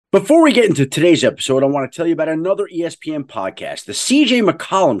Before we get into today's episode, I want to tell you about another ESPN podcast. The CJ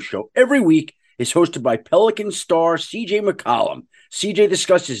McCollum Show every week is hosted by Pelican star CJ McCollum. CJ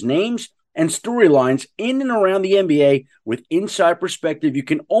discusses names and storylines in and around the NBA with inside perspective you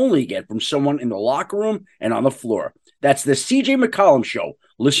can only get from someone in the locker room and on the floor. That's the CJ McCollum Show.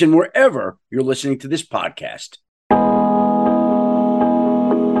 Listen wherever you're listening to this podcast.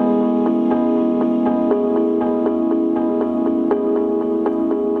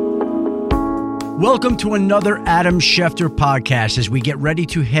 Welcome to another Adam Schefter podcast as we get ready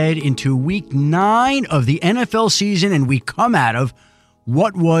to head into week 9 of the NFL season, and we come out of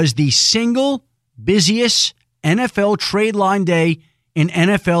what was the single busiest NFL trade line day in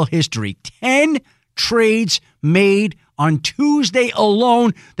NFL history. 10 trades made on Tuesday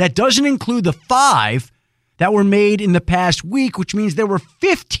alone. That doesn't include the 5 that were made in the past week, which means there were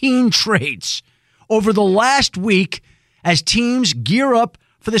 15 trades over the last week as teams gear up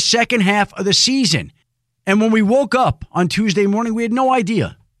for the second half of the season. And when we woke up on Tuesday morning, we had no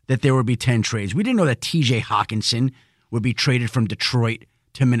idea that there would be 10 trades. We didn't know that TJ Hawkinson would be traded from Detroit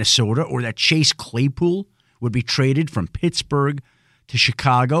to Minnesota, or that Chase Claypool would be traded from Pittsburgh to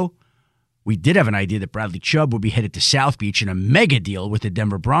Chicago. We did have an idea that Bradley Chubb would be headed to South Beach in a mega deal with the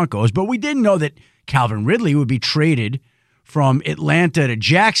Denver Broncos, but we didn't know that Calvin Ridley would be traded from Atlanta to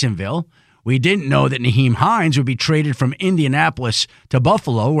Jacksonville. We didn't know that Nyheim Hines would be traded from Indianapolis to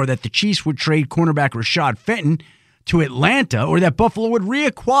Buffalo, or that the Chiefs would trade cornerback Rashad Fenton to Atlanta, or that Buffalo would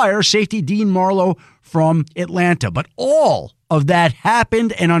reacquire safety Dean Marlowe from Atlanta. But all of that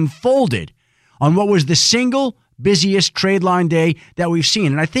happened and unfolded on what was the single busiest trade line day that we've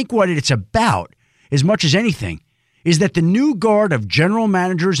seen. And I think what it's about, as much as anything, is that the new guard of general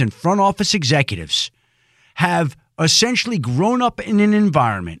managers and front office executives have essentially grown up in an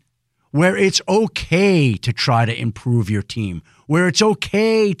environment where it's okay to try to improve your team, where it's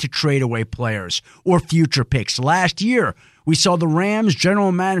okay to trade away players or future picks. Last year, we saw the Rams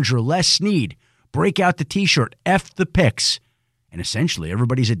general manager, Les Snead, break out the T-shirt, F the picks. And essentially,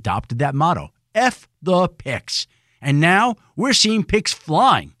 everybody's adopted that motto, F the picks. And now we're seeing picks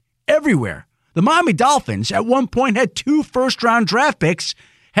flying everywhere. The Miami Dolphins at one point had 2 first-round draft picks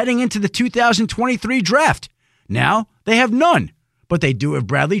heading into the 2023 draft. Now they have none. But they do have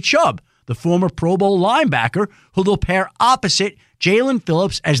Bradley Chubb, the former Pro Bowl linebacker, who will pair opposite Jalen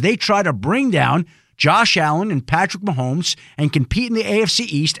Phillips as they try to bring down Josh Allen and Patrick Mahomes and compete in the AFC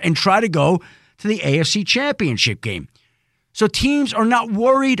East and try to go to the AFC Championship game. So teams are not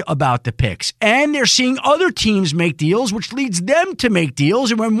worried about the picks, and they're seeing other teams make deals, which leads them to make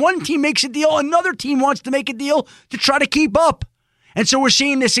deals. And when one team makes a deal, another team wants to make a deal to try to keep up. And so we're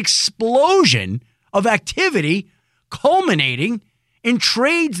seeing this explosion of activity culminating in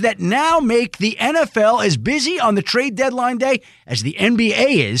trades that now make the NFL as busy on the trade deadline day as the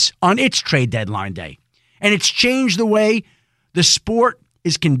NBA is on its trade deadline day. And it's changed the way the sport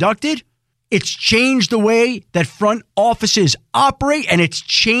is conducted. It's changed the way that front offices operate, and it's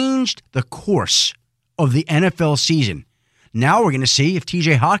changed the course of the NFL season. Now we're going to see if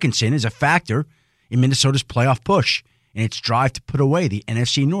TJ Hawkinson is a factor in Minnesota's playoff push and its drive to put away the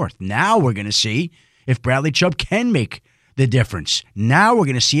NFC North. Now we're going to see if Bradley Chubb can make the difference. Now we're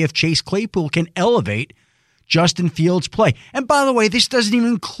going to see if Chase Claypool can elevate Justin Fields' play. And by the way, this doesn't even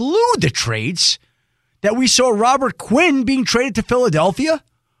include the trades that we saw Robert Quinn being traded to Philadelphia,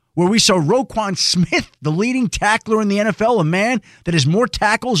 where we saw Roquan Smith, the leading tackler in the NFL, a man that has more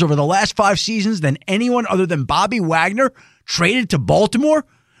tackles over the last 5 seasons than anyone other than Bobby Wagner, traded to Baltimore,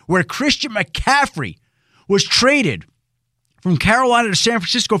 where Christian McCaffrey was traded from Carolina to San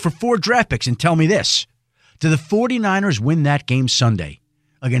Francisco for 4 draft picks. And tell me this, do the 49ers win that game Sunday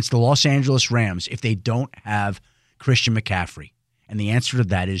against the Los Angeles Rams if they don't have Christian McCaffrey? And the answer to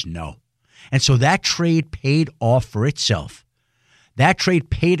that is no. And so that trade paid off for itself. That trade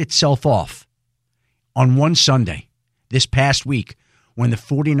paid itself off on one Sunday this past week when the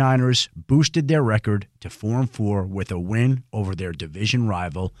 49ers boosted their record to 4-4 with a win over their division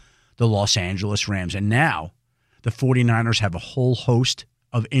rival, the Los Angeles Rams. And now the 49ers have a whole host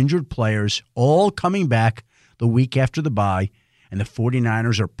of injured players all coming back the week after the bye, and the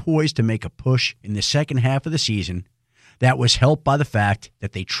 49ers are poised to make a push in the second half of the season that was helped by the fact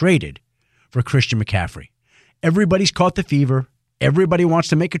that they traded for Christian McCaffrey. Everybody's caught the fever. Everybody wants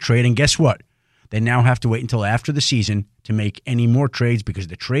to make a trade, and guess what? They now have to wait until after the season to make any more trades because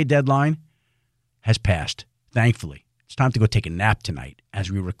the trade deadline has passed, thankfully. It's time to go take a nap tonight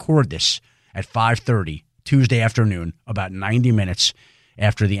as we record this at 5:30 Tuesday afternoon, about 90 minutes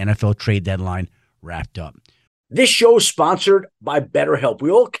after the NFL trade deadline wrapped up. This show is sponsored by BetterHelp. We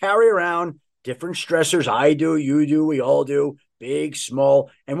all carry around different stressors. I do, you do, we all do. big,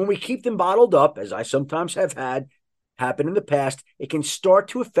 small. And when we keep them bottled up, as I sometimes have had happen in the past, it can start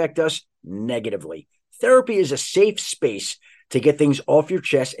to affect us negatively. Therapy is a safe space to get things off your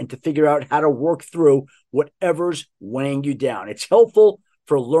chest and to figure out how to work through whatever's weighing you down. It's helpful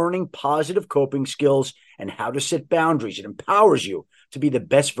for learning positive coping skills and how to set boundaries. It empowers you to be the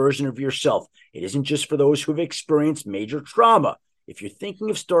best version of yourself. It isn't just for those who've experienced major trauma. If you're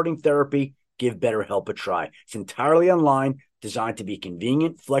thinking of starting therapy, give BetterHelp a try. It's entirely online, designed to be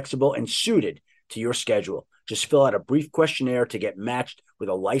convenient, flexible, and suited to your schedule. Just fill out a brief questionnaire to get matched with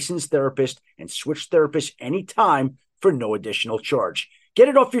a licensed therapist and switch therapists anytime for no additional charge. Get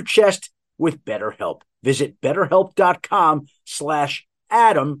it off your chest with BetterHelp. Visit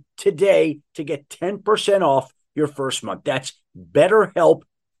BetterHelp.com/Adam today to get 10% off your first month. That's BetterHelp,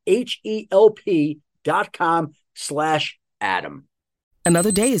 HELP.com/Adam.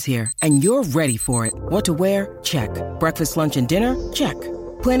 Another day is here, and you're ready for it. What to wear? Check. Breakfast, lunch, and dinner? Check.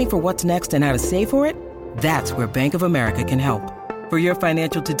 Planning for what's next and how to save for it? That's where Bank of America can help. For your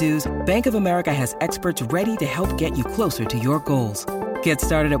financial to-dos, Bank of America has experts ready to help get you closer to your goals. Get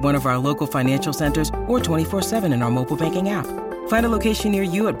started at one of our local financial centers or 24/7 in our mobile banking app. Find a location near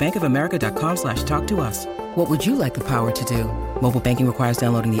you at bankofamerica.com/talktous. What would you like the power to do? Mobile banking requires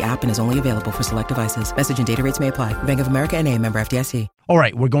downloading the app and is only available for select devices. Message and data rates may apply. Bank of America NA, member FDIC. All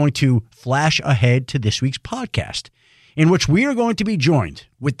right, we're going to flash ahead to this week's podcast, in which we are going to be joined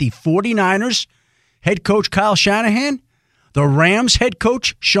with the 49ers head coach Kyle Shanahan, the Rams head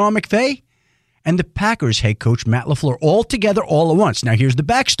coach Sean McVay, and the Packers head coach Matt LaFleur, all together all at once. Now, here's the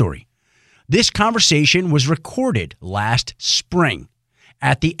backstory. This conversation was recorded last spring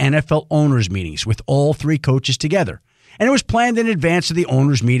at the NFL owners' meetings with all three coaches together. And it was planned in advance of the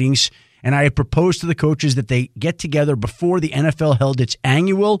owners' meetings, and I had proposed to the coaches that they get together before the NFL held its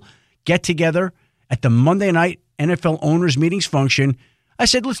annual get-together at the Monday night NFL owners' meetings function. I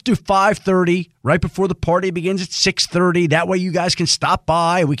said, let's do 5:30 right before the party begins at 6:30. That way you guys can stop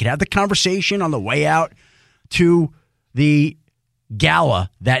by. We can have the conversation on the way out to the gala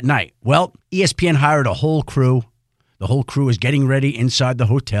that night. Well, ESPN hired a whole crew. The whole crew is getting ready inside the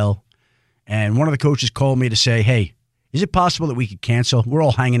hotel. And one of the coaches called me to say, hey, is it possible that we could cancel? We're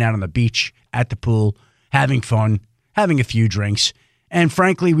all hanging out on the beach at the pool, having fun, having a few drinks. And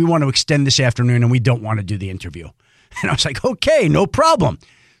frankly, we want to extend this afternoon and we don't want to do the interview. And I was like, okay, no problem.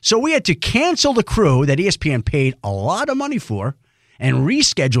 So we had to cancel the crew that ESPN paid a lot of money for and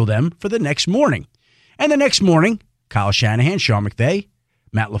reschedule them for the next morning. And the next morning, Kyle Shanahan, Sean McVay,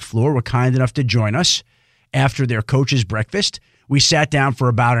 Matt LaFleur were kind enough to join us after their coach's breakfast. We sat down for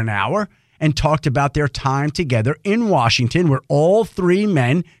about an hour and talked about their time together in Washington, where all three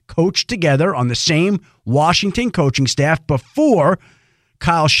men coached together on the same Washington coaching staff before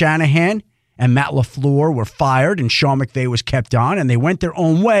Kyle Shanahan and Matt LaFleur were fired and Sean McVay was kept on, and they went their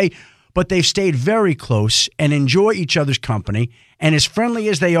own way, but they've stayed very close and enjoy each other's company. And as friendly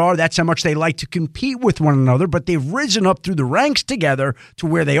as they are, that's how much they like to compete with one another, but they've risen up through the ranks together to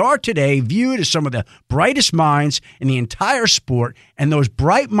where they are today, viewed as some of the brightest minds in the entire sport. And those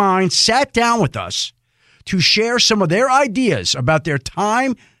bright minds sat down with us to share some of their ideas about their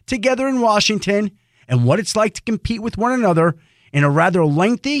time together in Washington and what it's like to compete with one another in a rather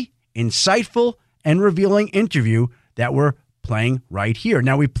lengthy, insightful, and revealing interview that we're playing right here.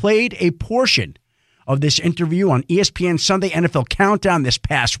 Now, we played a portion of this interview on ESPN Sunday NFL Countdown this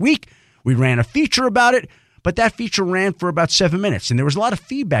past week. We ran a feature about it, but that feature ran for about 7 minutes, and there was a lot of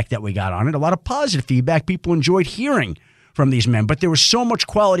feedback that we got on it, a lot of positive feedback. People enjoyed hearing from these men, but there was so much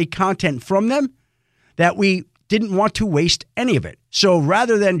quality content from them that we didn't want to waste any of it. So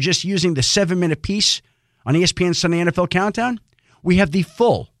rather than just using the 7-minute piece on ESPN Sunday NFL Countdown, we have the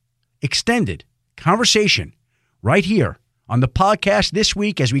full, extended conversation right here on the podcast this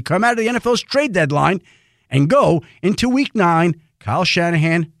week as we come out of the NFL's trade deadline and go into Week 9. Kyle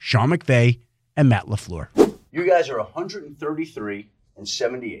Shanahan, Sean McVay, and Matt LaFleur. You guys are 133-78.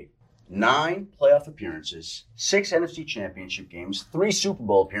 9 playoff appearances, 6 NFC Championship games, 3 Super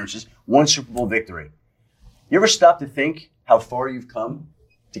Bowl appearances, 1 Super Bowl victory. You ever stop to think how far you've come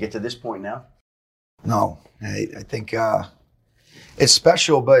to get to this point now? No, I think it's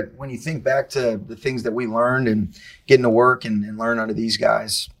special, but when you think back to the things that we learned and getting to work and learn under these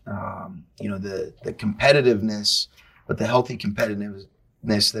guys, the competitiveness, but the healthy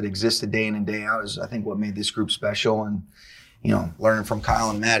competitiveness that existed day in and day out is, I think, what made this group special. And, learning from Kyle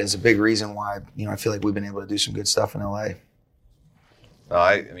and Matt is a big reason why, I feel like we've been able to do some good stuff in LA.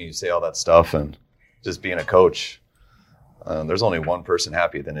 I mean, you say all that stuff, and just being a coach, there's only one person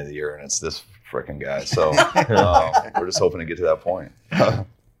happy at the end of the year, and it's this freaking guy. So we're just hoping to get to that point.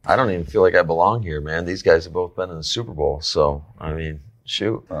 I don't even feel like I belong here, man. These guys have both been in the Super Bowl. So, I mean,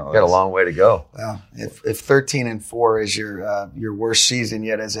 shoot, got a long way to go. Well, if 13-4 is your worst season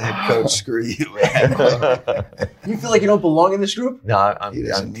yet as a head coach, screw you, man. You feel like you don't belong in this group? No, I'm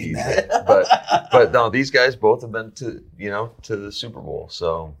teasing. But no, these guys both have been to the Super Bowl.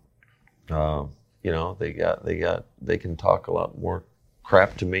 So, they can talk a lot more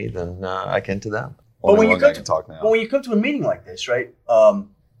crap to me than I can to them. But when when you come to a meeting like this, right?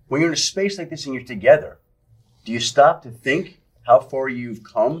 When you're in a space like this and you're together, do you stop to think how far you've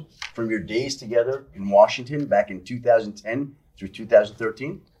come from your days together in Washington back in 2010 through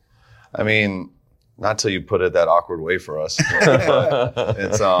 2013? I mean, not till you put it that awkward way for us.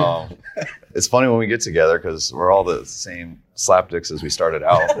 It's funny when we get together because we're all the same slapdicks as we started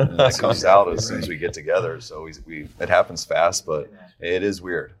out. And it comes out as soon as we get together. So it happens fast, but it is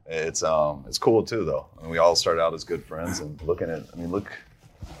weird. It's cool too, though. I mean, we all started out as good friends, and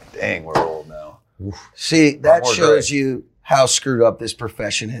dang, we're old now. See, that shows you how screwed up this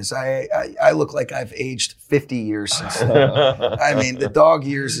profession is. I look like I've aged 50 years since then. I mean, the dog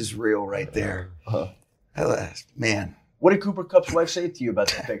years is real right there. Man. What did Cooper Kupp's wife say to you about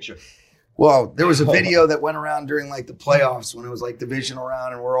that picture? Well, there was a video that went around during like the playoffs when it was like divisional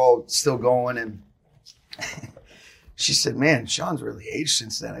round and we're all still going. And she said, man, Sean's really aged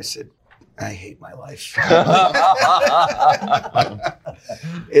since then. I said, I hate my life.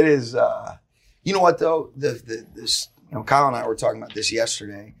 It is, you know what though? Kyle and I were talking about this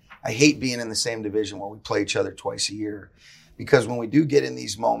yesterday. I hate being in the same division where we play each other twice a year, because when we do get in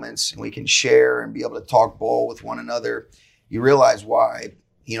these moments and we can share and be able to talk ball with one another, you realize why,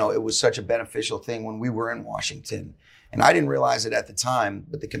 it was such a beneficial thing when we were in Washington. And I didn't realize it at the time,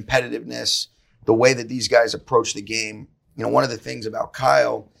 but the competitiveness, the way that these guys approach the game, one of the things about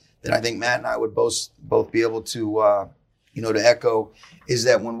Kyle that I think Matt and I would both be able to, to echo is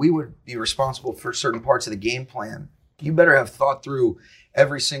that when we would be responsible for certain parts of the game plan, you better have thought through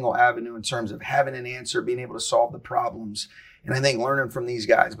every single avenue in terms of having an answer, being able to solve the problems. And I think learning from these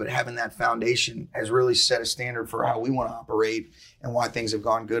guys, but having that foundation has really set a standard for how we want to operate and why things have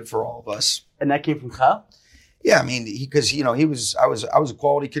gone good for all of us. And that came from Kyle? Yeah, I mean, I was a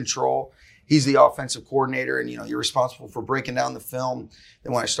quality control. He's the offensive coordinator, and you're responsible for breaking down the film.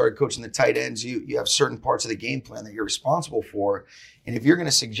 Then when I started coaching the tight ends, you have certain parts of the game plan that you're responsible for. And if you're going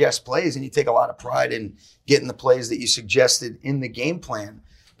to suggest plays, and you take a lot of pride in getting the plays that you suggested in the game plan,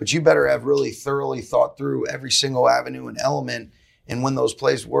 but you better have really thoroughly thought through every single avenue and element. And when those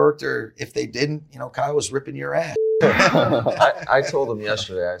plays worked, or if they didn't, Kyle was ripping your ass. I told him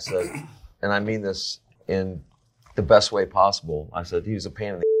yesterday, I said, and I mean this in the best way possible. I said, he was a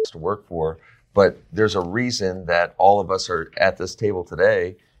pain in the ass to work for, but there's a reason that all of us are at this table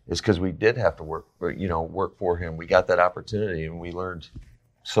today is because we did have to work for him. We got that opportunity and we learned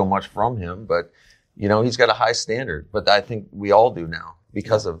so much from him, but he's got a high standard, but I think we all do now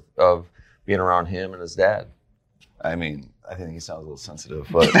because of being around him and his dad. I mean, I think he sounds a little sensitive,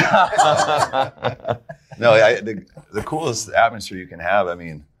 but no, the coolest atmosphere you can have. I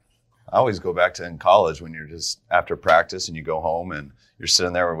mean, I always go back to in college when you're just after practice and you go home and you're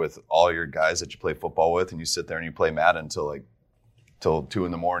sitting there with all your guys that you play football with, and you sit there and you play Madden till 2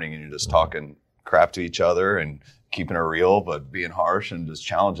 a.m. and you're just talking crap to each other and keeping it real, but being harsh and just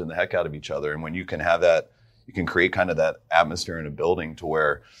challenging the heck out of each other. And when you can have that, you can create kind of that atmosphere in a building to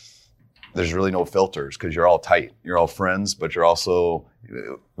where there's really no filters because you're all tight. You're all friends, but you're also, we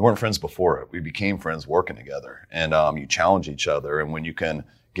weren't friends before it. We became friends working together, and you challenge each other. And when you can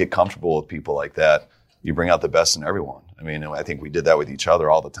get comfortable with people like that, you bring out the best in everyone. I mean, I think we did that with each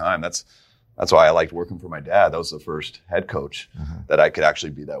other all the time. That's why I liked working for my dad. That was the first head coach that I could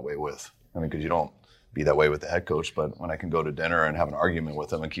actually be that way with. I mean, because you don't be that way with the head coach, but when I can go to dinner and have an argument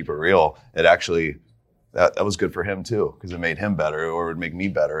with him and keep it real, it actually, that was good for him too, because it made him better, or it would make me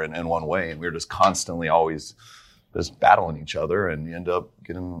better in one way. And we were just constantly always just battling each other, and you end up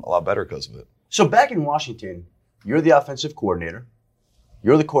getting a lot better because of it. So back in Washington, you're the offensive coordinator.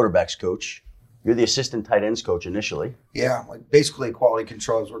 You're the quarterback's coach. You're the assistant tight ends coach initially. Yeah, like basically quality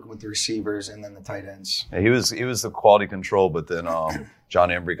control. I was working with the receivers and then the tight ends. Yeah, he was the quality control, but then John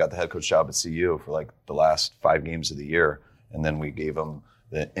Embry got the head coach job at CU for like the last 5 games of the year, and then we gave him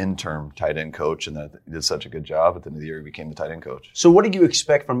the interim tight end coach, and that he did such a good job. At the end of the year, he became the tight end coach. So what did you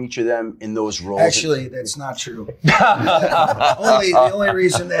expect from each of them in those roles? Actually, that's not true. The only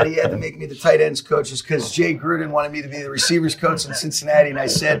reason that he had to make me the tight ends coach is because Jay Gruden wanted me to be the receivers coach in Cincinnati, and I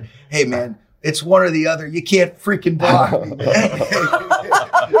said, hey, man, it's one or the other. You can't freaking block me.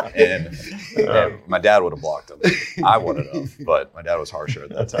 And My dad would have blocked him. I wouldn't have, but my dad was harsher at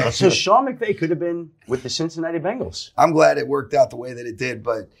that time. So Sean McVay could have been with the Cincinnati Bengals. I'm glad it worked out the way that it did,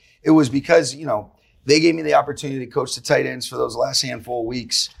 but it was because, they gave me the opportunity to coach the tight ends for those last handful of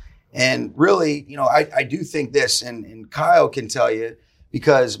weeks. And really, I do think this, and Kyle can tell you,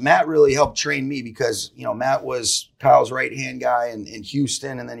 because Matt really helped train me because, Matt was Kyle's right-hand guy in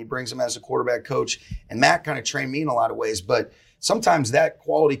Houston, and then he brings him as a quarterback coach. And Matt kind of trained me in a lot of ways. But sometimes that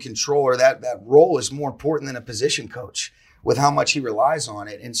quality control or that role is more important than a position coach with how much he relies on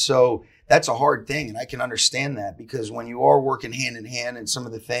it. And so that's a hard thing, and I can understand that because when you are working hand in hand and some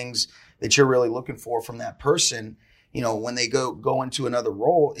of the things that you're really looking for from that person, when they go into another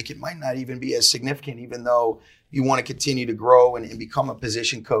role, it might not even be as significant, even though you want to continue to grow and become a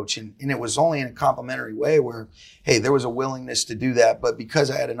position coach. And it was only in a complimentary way where, hey, there was a willingness to do that. But because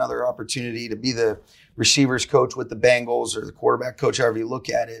I had another opportunity to be the receivers coach with the Bengals or the quarterback coach, however you look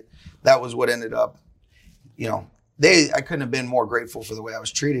at it, that was what ended up, I couldn't have been more grateful for the way I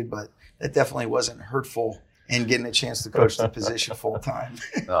was treated, but that definitely wasn't hurtful in getting a chance to coach the position full time.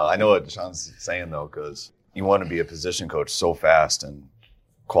 No, I know what Sean's saying though, because you want to be a position coach so fast and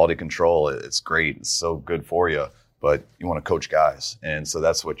quality control, it's great. It's so good for you, but you want to coach guys. And so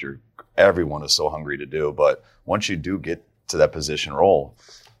that's what everyone is so hungry to do. But once you do get to that position role,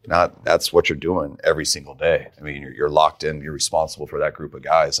 that's what you're doing every single day. I mean, you're locked in, you're responsible for that group of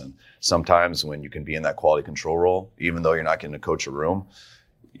guys. And sometimes when you can be in that quality control role, even though you're not getting to coach a room,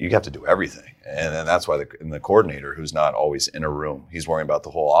 you have to do everything. And then that's why the coordinator, who's not always in a room, he's worrying about the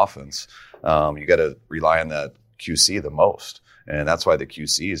whole offense. You got to rely on that QC the most. And that's why the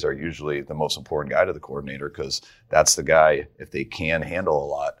QCs are usually the most important guy to the coordinator, because that's the guy, if they can handle a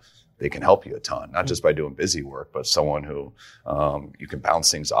lot, they can help you a ton, not just by doing busy work, but someone who you can bounce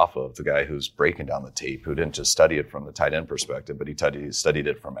things off of, the guy who's breaking down the tape, who didn't just study it from the tight end perspective, but he studied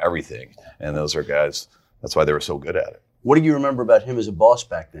it from everything. And those are guys, that's why they were so good at it. What do you remember about him as a boss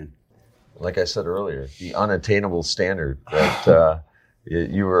back then? Like I said earlier, the unattainable standard that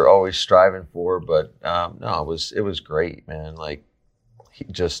you were always striving for. But no, it was great, man. Like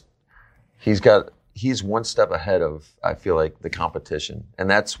he's one step ahead of, I feel like, the competition. And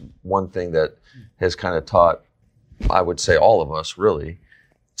that's one thing that has kind of taught, I would say, all of us really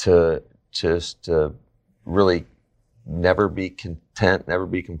to really never be content, never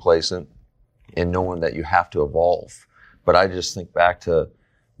be complacent, and knowing that you have to evolve. But I just think back to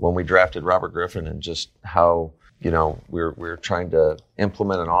when we drafted Robert Griffin and just how, we're trying to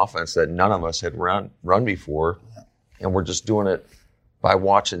implement an offense that none of us had run before. And we're just doing it by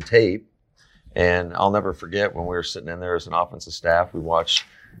watching tape. And I'll never forget when we were sitting in there as an offensive staff, we watched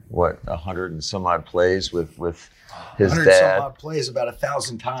 100 and some odd plays with his 100 dad. some odd plays about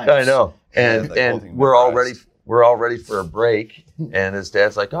 1,000 times. I know. And like we're all ready for a break. And his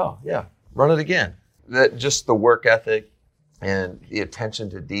dad's like, "Oh yeah, run it again." That just the work ethic and the attention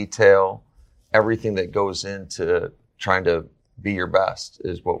to detail, everything that goes into trying to be your best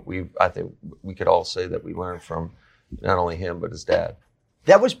is what I think we could all say that we learned from not only him, but his dad.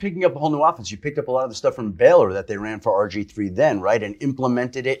 That was picking up a whole new offense. You picked up a lot of the stuff from Baylor that they ran for RG3 then, right? And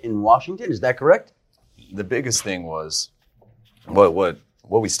implemented it in Washington. Is that correct? The biggest thing was what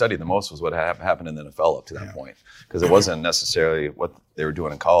we studied the most was what happened in the NFL up to that point. Because it wasn't necessarily what they were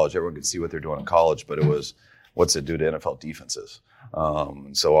doing in college. Everyone could see what they're doing in college, but it was what's it do to NFL defenses.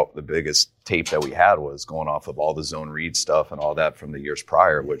 So the biggest tape that we had was going off of all the zone read stuff and all that from the years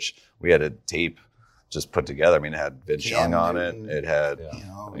prior, which we had a tape just put together. I mean, it had Vince Young on it. It had,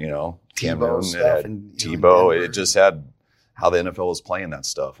 Cam Newton, it had Tebow. It just had how the NFL was playing that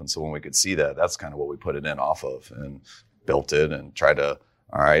stuff. And so when we could see that, that's kind of what we put it in off of and built it and tried to,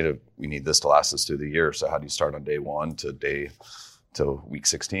 all right, we need this to last us through the year. So how do you start on day one to week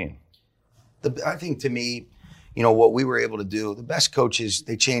 16? I think to me, what we were able to do, the best coaches,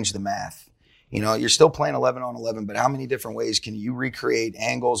 they changed the math. You're still playing 11 on 11, but how many different ways can you recreate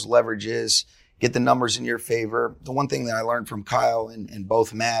angles, leverages, get the numbers in your favor? The one thing that I learned from Kyle and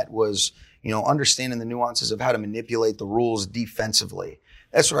both Matt was, understanding the nuances of how to manipulate the rules defensively.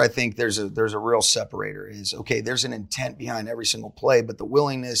 That's where I think there's a real separator is, okay, there's an intent behind every single play, but the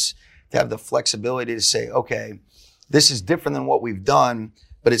willingness to have the flexibility to say, okay, this is different than what we've done,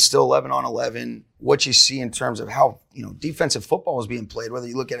 but it's still 11 on 11. What you see in terms of how, defensive football is being played, whether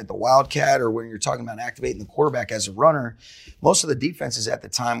you look at it the Wildcat or when you're talking about activating the quarterback as a runner, most of the defenses at the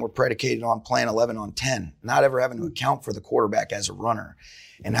time were predicated on playing 11 on 10, not ever having to account for the quarterback as a runner,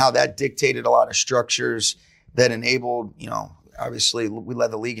 and how that dictated a lot of structures that enabled, obviously we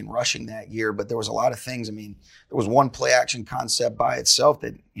led the league in rushing that year, but there was a lot of things. I mean, there was one play action concept by itself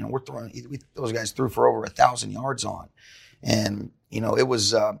that, those guys threw for over 1,000 yards on. And, it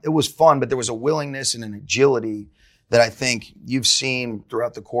was fun, but there was a willingness and an agility that I think you've seen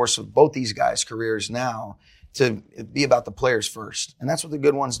throughout the course of both these guys' careers now to be about the players first. And that's what the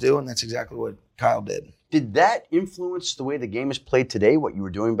good ones do, and that's exactly what Kyle did. Did that influence the way the game is played today, what you were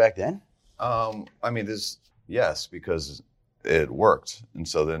doing back then? Yes, because it worked. And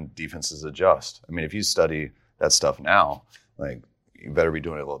so then defenses adjust. I mean, if you study that stuff now, like, you better be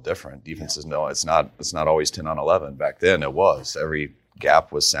doing it a little different. Defenses know it's not always 10 on 11. Back then it was. Every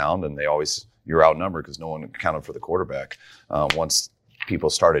gap was sound, and you're outnumbered because no one accounted for the quarterback. Once people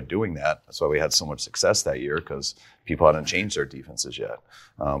started doing that, that's why we had so much success that year, because people hadn't changed their defenses yet.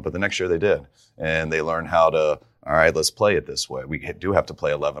 But the next year they did. And they learned how to, all right, let's play it this way. We do have to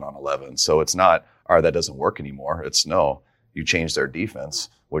play 11 on 11. So it's not, all right, that doesn't work anymore. It's no, you change their defense,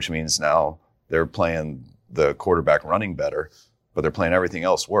 which means now they're playing the quarterback running better, but they're playing everything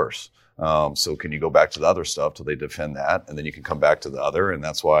else worse. So can you go back to the other stuff till they defend that, and then you can come back to the other, and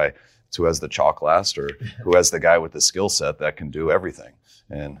that's why it's who has the chalk last or who has the guy with the skill set that can do everything.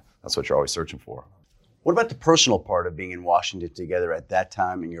 And that's what you're always searching for. What about the personal part of being in Washington together at that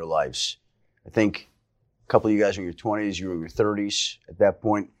time in your lives? I think a couple of you guys were in your 20s, you were in your 30s at that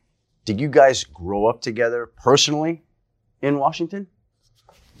point. Did you guys grow up together personally in Washington?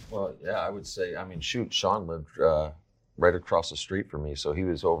 Well, yeah, I would say, Sean lived right across the street from me, so he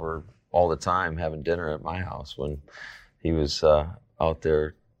was over all the time having dinner at my house when he was out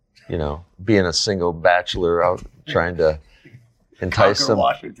there, being a single bachelor out trying to entice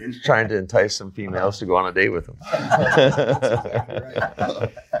some females to go on a date with him.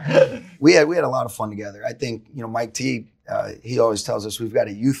 We had a lot of fun together. I think, Mike T, he always tells us we've got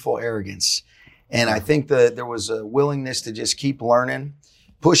a youthful arrogance. And I think that there was a willingness to just keep learning,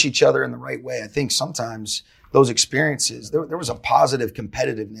 push each other in the right way. I think sometimes those experiences, there was a positive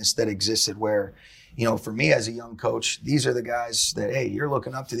competitiveness that existed where, for me as a young coach, these are the guys that, hey, you're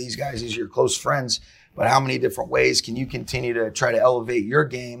looking up to these guys. These are your close friends. But how many different ways can you continue to try to elevate your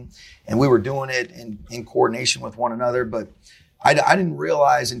game? And we were doing it in coordination with one another. But I didn't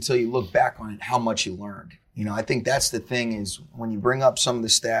realize until you look back on it how much you learned. I think that's the thing is when you bring up some of the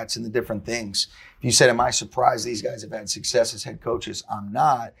stats and the different things, if you said, am I surprised these guys have had success as head coaches? I'm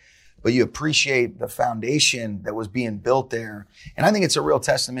not. But you appreciate the foundation that was being built there. And I think it's a real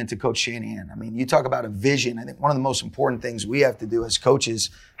testament to Coach Shanahan. I mean, you talk about a vision. I think one of the most important things we have to do as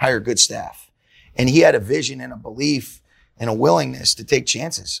coaches, hire good staff. And he had a vision and a belief and a willingness to take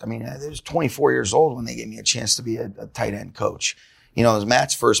chances. I mean, I was 24 years old when they gave me a chance to be a tight end coach. It was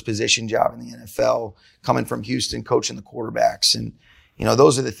Matt's first position job in the NFL, coming from Houston, coaching the quarterbacks. And,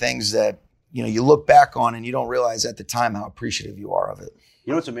 those are the things that, you look back on and you don't realize at the time how appreciative you are of it.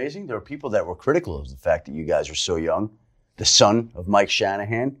 What's amazing? There are people that were critical of the fact that you guys were so young. The son of Mike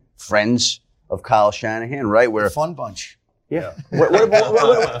Shanahan, friends of Kyle Shanahan, right? The fun bunch. Yeah. What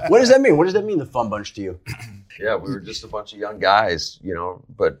does that mean? What does that mean, the fun bunch to you? Yeah, we were just a bunch of young guys,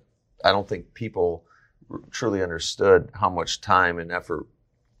 but I don't think people truly understood how much time and effort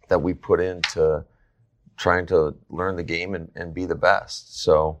that we put into trying to learn the game and be the best.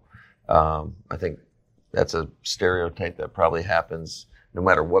 So I think that's a stereotype that probably happens no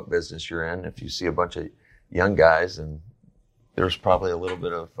matter what business you're in. If you see a bunch of young guys, and there's probably a little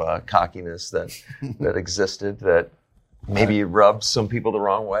bit of cockiness that existed that maybe rubs some people the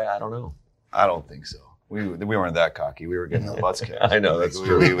wrong way. I don't know. I don't think so. We weren't that cocky. We were getting the butts kicked. I know, that's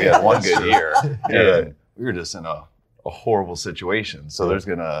true. We had one good year. And we were just in a horrible situation. So there's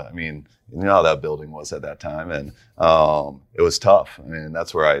how that building was at that time. And it was tough. I mean,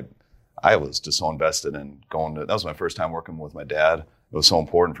 that's where I was just so invested in going to, that was my first time working with my dad. It was so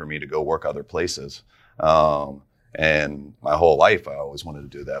important for me to go work other places. And my whole life, I always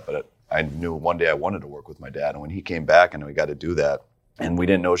wanted to do that. But I knew one day I wanted to work with my dad. And when he came back and we got to do that, and we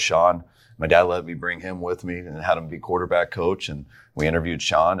didn't know Sean, my dad let me bring him with me and had him be quarterback coach. And we interviewed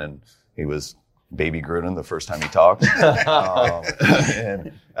Sean, and he was baby Gruden the first time he talked. My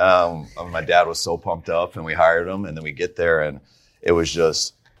dad was so pumped up, and we hired him. And then we get there, and it was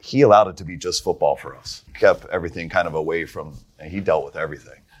just, he allowed it to be just football for us. He kept everything kind of away from, and he dealt with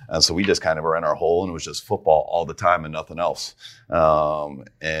everything. And so we just kind of were in our hole, and it was just football all the time and nothing else.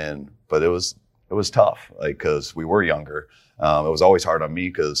 But it was tough, because we were younger. It was always hard on me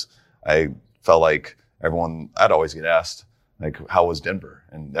because I felt like I'd always get asked, like, how was Denver?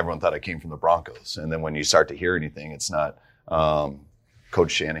 And everyone thought I came from the Broncos. And then when you start to hear anything, it's not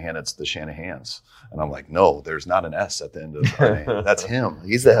Coach Shanahan, it's the Shanahans. And I'm like, no, there's not an S at the end of my name. That's him.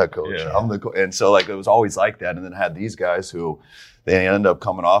 He's the head coach. Yeah. I'm the and so it was always like that. And then I had these guys who they end up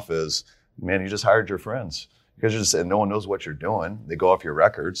coming off as, man, you just hired your friends. because you're just and no one knows what you're doing. They go off your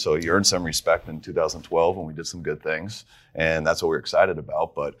record, so you earned some respect in 2012 when we did some good things, and that's what we're excited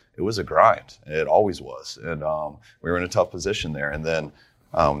about. But it was a grind. It always was, and we were in a tough position there. And then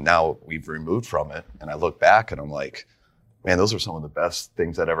now we've removed from it, and I look back and I'm like, man, those are some of the best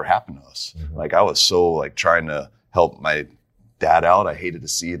things that ever happened to us. Mm-hmm. Like I was so like trying to help my dad out. I hated to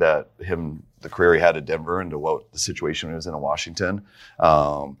see that the career he had at Denver and to what the situation he was in Washington.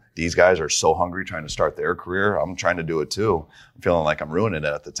 These guys are so hungry trying to start their career. I'm trying to do it too. I'm feeling like I'm ruining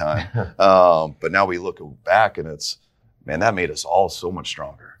it at the time. But now we look back and it's, man, that made us all so much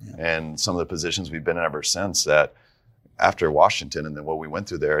stronger. Yeah. And some of the positions we've been in ever since, that after Washington and then what we went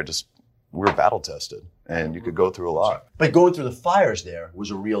through there, we were battle tested and you could go through a lot. But going through the fires there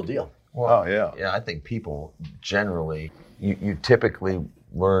was a real deal. Well, yeah, I think people generally, you typically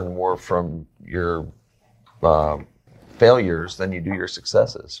learn more from your failures than you do your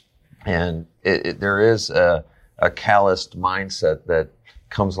successes. And there is a calloused mindset that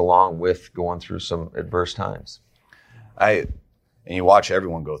comes along with going through some adverse times. And you watch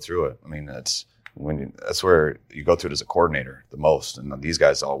everyone go through it. I mean, that's where you go through it as a coordinator the most. And these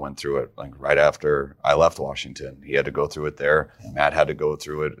guys all went through it like right after I left Washington. He had to go through it there. Matt had to go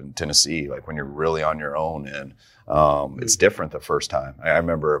through it in Tennessee, like when you're really on your own. And it's different the first time. I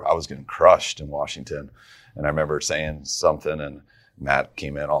remember I was getting crushed in Washington. And I remember saying something and Matt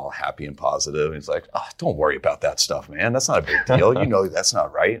came in all happy and positive. He's like, oh, don't worry about that stuff, man. That's not a big deal. You know that's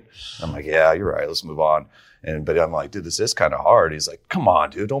not right. And I'm like, yeah, you're right. Let's move on. But I'm like, dude, this is kind of hard. He's like, come on,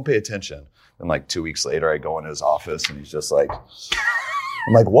 dude, don't pay attention. And like 2 weeks later, I go into his office and he's just like,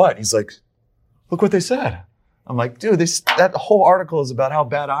 I'm like, what? He's like, look what they said. I'm like, dude, that whole article is about how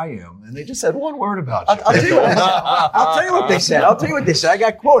bad I am. And they just said one word about you. I'll tell you what they said. I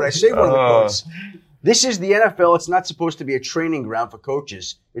got a quote. I saved one of the quotes. This is the NFL. It's not supposed to be a training ground for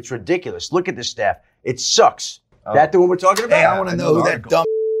coaches. It's ridiculous. Look at the staff. It sucks. That the one we're talking about? Hey, I want to know who that dumb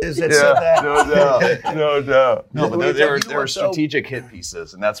is that said that. No doubt. No, but there were strategic hit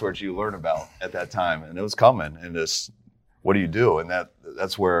pieces, and that's what you learn about at that time. And it was coming. And just, what do you do? And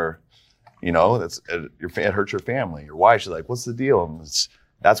that's where, it hurts your family. Your wife, she's like, what's the deal? And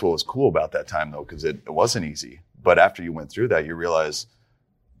that's what was cool about that time, though, because it wasn't easy. But after you went through that, you realize,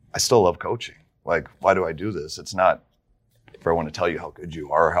 I still love coaching. Like, why do I do this? It's not for everyone to tell you how good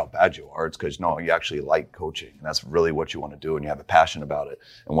you are or how bad you are. It's because, you actually like coaching. And that's really what you want to do, and you have a passion about it.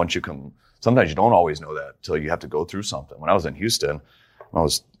 And once you sometimes you don't always know that until you have to go through something. When I was in Houston, I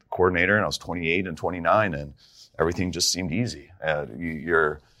was coordinator, and I was 28 and 29, and everything just seemed easy.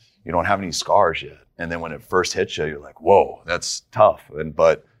 You don't have any scars yet. And then when it first hits you, you're like, whoa, that's tough.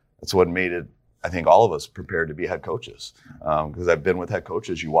 But that's what made it, I think, all of us prepared to be head coaches. Because I've been with head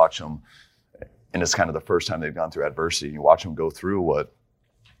coaches, you watch them, and it's kind of the first time they've gone through adversity, and you watch them go through what,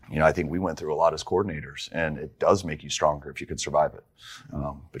 I think we went through a lot as coordinators, and it does make you stronger if you can survive it.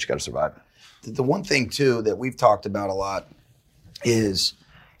 But you got to survive it. The one thing, too, that we've talked about a lot is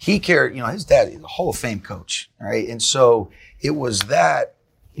he cared, his dad is a Hall of Fame coach, right? And so it was that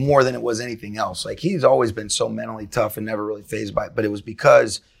more than it was anything else. Like, he's always been so mentally tough and never really fazed by it, but it was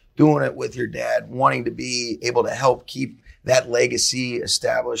because doing it with your dad, wanting to be able to help keep that legacy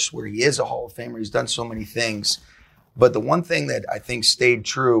established where he is a Hall of Famer. He's done so many things. But the one thing that I think stayed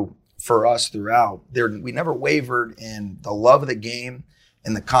true for us throughout, we never wavered in the love of the game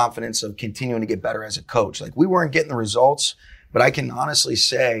and the confidence of continuing to get better as a coach. Like, we weren't getting the results, but I can honestly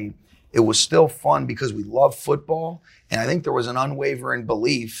say it was still fun because we love football. And I think there was an unwavering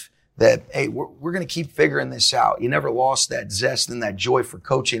belief that, hey, we're going to keep figuring this out. You never lost that zest and that joy for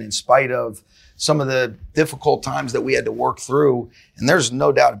coaching in spite of some of the difficult times that we had to work through. And there's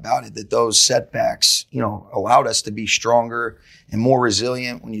no doubt about it that those setbacks, allowed us to be stronger and more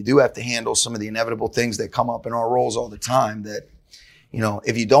resilient when you do have to handle some of the inevitable things that come up in our roles all the time that,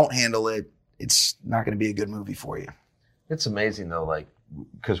 if you don't handle it, it's not going to be a good movie for you. It's amazing, though,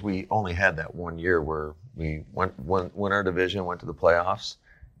 because we only had that 1 year where we won our division, went to the playoffs.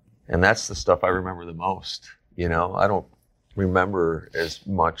 And that's the stuff I remember the most. I don't remember as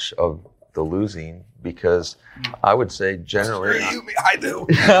much of the losing because I would say generally I do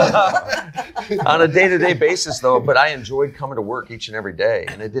on a day-to-day basis, though. But I enjoyed coming to work each and every day,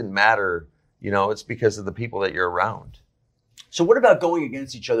 and it didn't matter. It's because of the people that you're around. So what about going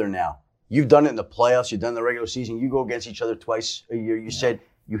against each other now? You've done it in the playoffs. You've done the regular season. You go against each other twice a year. You said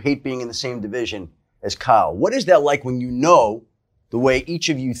you hate being in the same division as Kyle. What is that like when you know the way each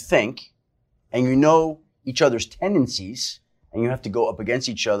of you think and you know each other's tendencies and you have to go up against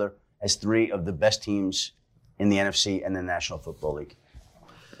each other as three of the best teams in the NFC and the National Football League?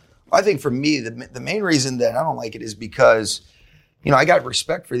 I think for me, the main reason that I don't like it is because, I got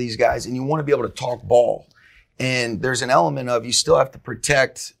respect for these guys and you want to be able to talk ball. And there's an element of you still have to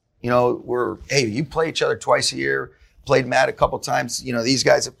protect, you play each other twice a year, played Matt a couple times. These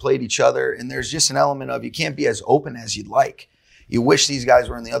guys have played each other. And there's just an element of you can't be as open as you'd like. You wish these guys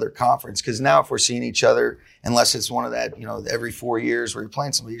were in the other conference, because now if we're seeing each other, unless it's one of that, every 4 years where you're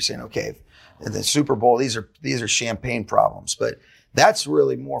playing somebody, you're saying, okay, the Super Bowl, these are champagne problems. But that's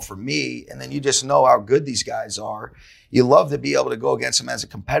really more for me. And then you just know how good these guys are. You love to be able to go against them as a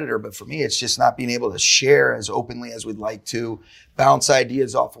competitor, but for me, it's just not being able to share as openly as we'd like to, bounce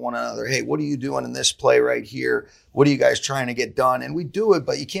ideas off of one another. Hey, what are you doing in this play right here? What are you guys trying to get done? And we do it,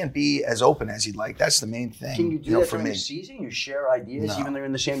 but you can't be as open as you'd like. That's the main thing. Can you do that during the season? You share ideas even though you're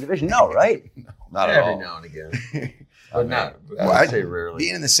in the same division? No, right? Not at all. Every now and again. But not, I'd say rarely.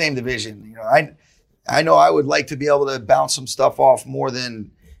 Being in the same division, I know I would like to be able to bounce some stuff off more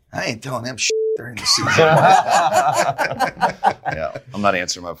than I ain't telling them shit during the season. Yeah, I'm not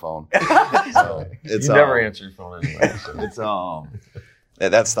answering my phone. So, you never answer your phone anyway. So. It's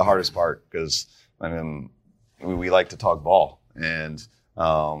that's the hardest part, because we like to talk ball, and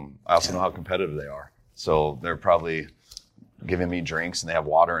I also know how competitive they are. So they're probably giving me drinks and they have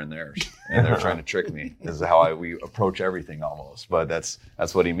water in theirs, and they're trying to trick me. This is how we approach everything almost. But that's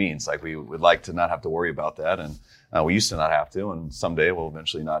what he means. Like, we would like to not have to worry about that, and we used to not have to, and someday we'll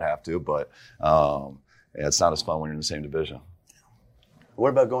eventually not have to. But it's not as fun when you're in the same division. What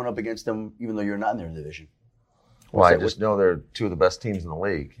about going up against them even though you're not in their division? Well, I just know they're two of the best teams in the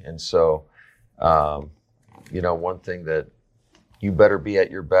league. And so, one thing that you better be at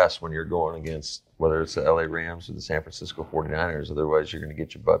your best when you're going against, whether it's the LA Rams or the San Francisco 49ers, otherwise you're going to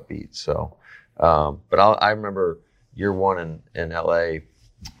get your butt beat. So, but I remember year one in LA,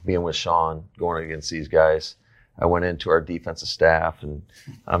 being with Sean, going against these guys. I went into our defensive staff, and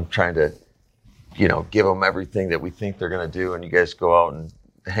I'm trying to, give them everything that we think they're going to do. And you guys go out and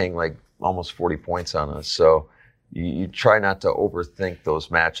hang like almost 40 points on us. So you try not to overthink those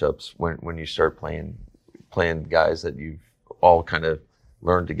matchups when you start playing guys that you've all kind of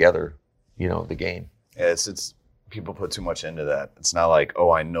learned together, the game. Yeah, it's people put too much into that. It's not like,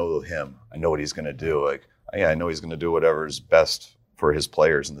 oh, I know him. I know what he's going to do. Like, yeah, I know he's going to do whatever is best for his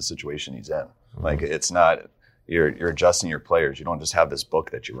players in the situation he's in. Mm-hmm. Like, it's not, you're adjusting your players. You don't just have this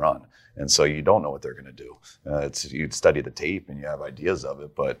book that you run. And so you don't know what they're going to do. You study the tape and you have ideas of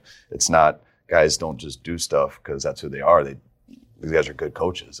it, but it's not, guys don't just do stuff because that's who they are. These guys are good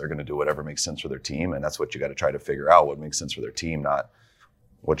coaches. They're going to do whatever makes sense for their team, and that's what you got to try to figure out, what makes sense for their team, not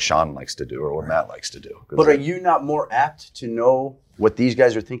what Sean likes to do or what Matt likes to do. But are you not more apt to know what these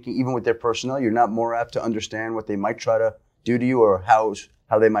guys are thinking, even with their personnel? You're not more apt to understand what they might try to do to you or how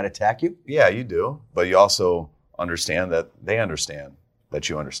they might attack you? Yeah, you do. But you also understand that they understand that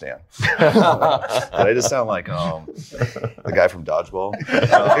you understand. Did I just sound like the guy from Dodgeball?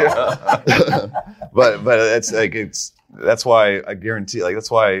 But that's why I guarantee, that's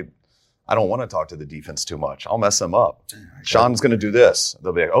why I don't want to talk to the defense too much. I'll mess them up. Sean's going to do this.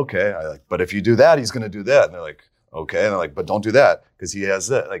 They'll be like, okay. But if you do that, he's going to do that. And they're like, okay. And they're like, but don't do that because he has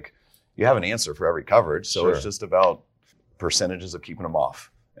that. Like, you have an answer for every coverage. So It's just about percentages of keeping them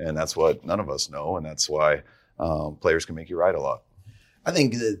off. And that's what none of us know. And that's why players can make you right a lot. I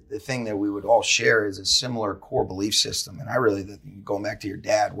think the thing that we would all share is a similar core belief system. And I really, going back to your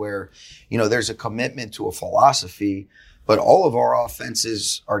dad, where, there's a commitment to a philosophy, but all of our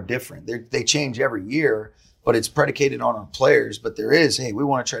offenses are different. They change every year, but it's predicated on our players. But there is, hey, we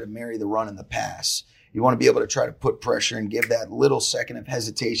want to try to marry the run and the pass. You want to be able to try to put pressure and give that little second of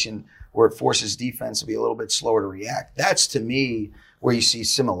hesitation where it forces defense to be a little bit slower to react. That's, to me, where you see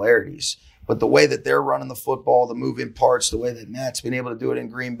similarities. But the way that they're running the football, the moving parts, the way that Matt's been able to do it in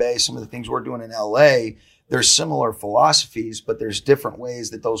Green Bay, some of the things we're doing in LA, there's similar philosophies, but there's different ways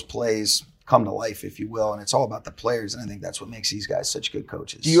that those plays come to life, if you will. And it's all about the players. And I think that's what makes these guys such good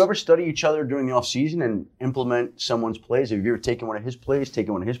coaches. Do you ever study each other during the offseason and implement someone's plays? Have you ever taken one of his plays,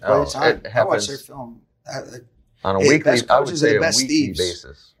 taken one of his plays? I watch their film. On a weekly, I would say a weekly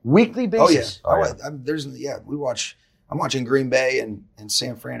basis. Weekly basis? Oh, yeah. I'm watching Green Bay and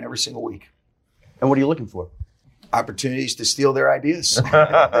San Fran every single week. And what are you looking for? Opportunities to steal their ideas.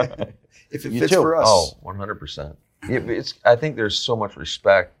 If it fits for us. Oh, 100%. I think there's so much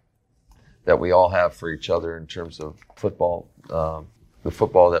respect that we all have for each other in terms of football, the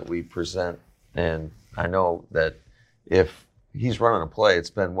football that we present. And I know that if he's running a play,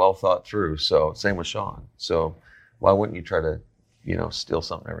 it's been well thought through. So same with Sean. So why wouldn't you try to, steal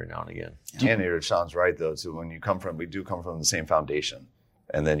something every now and again? And Sean's right, though, too. When we do come from the same foundation.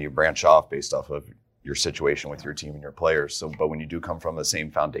 And then you branch off based off of your situation with your team and your players. So, but when you do come from the same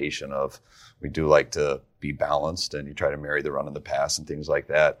foundation of, we do like to be balanced and you try to marry the run and the pass and things like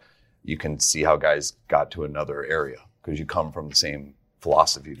that. you can see how guys got to another area because you come from the same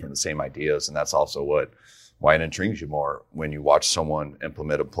philosophy, from the same ideas. And that's also why it intrigues you more when you watch someone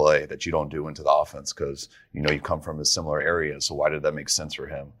implement a play that you don't do into the offense, because you know you come from a similar area. So why did that make sense for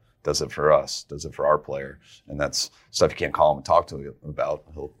him? Does it for us? Does it for our player? And that's stuff you can't call him and talk to him about.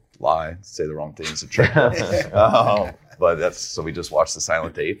 He'll lie, say the wrong things, and trick you. But so we just watch the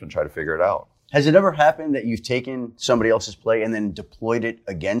silent tape and try to figure it out. Has it ever happened that you've taken somebody else's play and then deployed it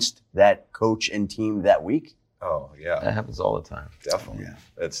against that coach and team that week? Oh, yeah. That happens all the time. Definitely.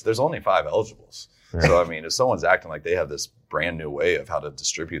 Yeah. There's only 5 eligibles. Right. So, I mean, if someone's acting like they have this brand new way of how to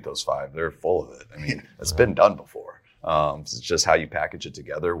distribute those 5, they're full of it. I mean, it's been done before. It's just how you package it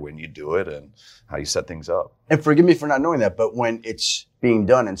together when you do it and how you set things up. And forgive me for not knowing that, but when it's being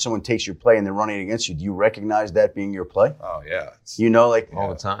done and someone takes your play and they're running against you, do you recognize that being your play? Oh, yeah. You know, like All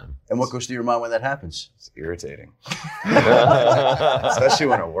the time. And what goes through your mind when that happens? It's irritating. Especially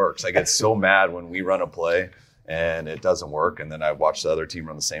when it works. I get so mad when we run a play and it doesn't work, and then I watch the other team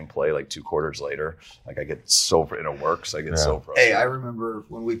run the same play like 2 quarters later. Like and it works. I get so frustrated. Hey, I remember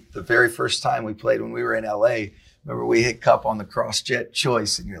when the very first time we played when we were in LA. Remember we hit Cup on the cross jet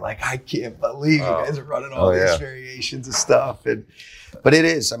choice, and you're like, I can't believe you guys are running all these variations of stuff. But it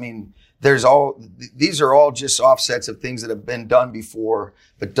is. I mean, these are all just offsets of things that have been done before,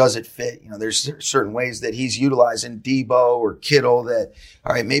 but does it fit? You know, there's certain ways that he's utilizing Debo or Kittle that,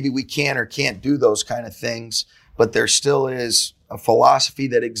 all right, maybe we can or can't do those kind of things, but there still is a philosophy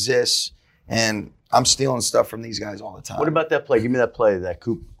that exists, and I'm stealing stuff from these guys all the time. What about that play? Give me that play, that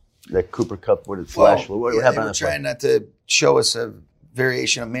Cooper Cup, what flash? What happened? They were trying not to show us a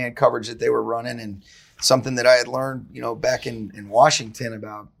variation of man coverage that they were running, and something that I had learned, you know, back in Washington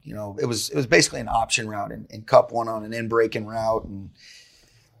about, you know, it was basically an option route, and Cup went on an in breaking route, and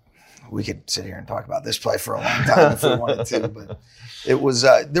we could sit here and talk about this play for a long time if we wanted to, but it was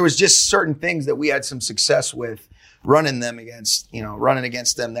there was just certain things that we had some success with running against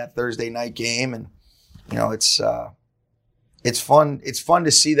them that Thursday night game, and you know, it's fun. It's fun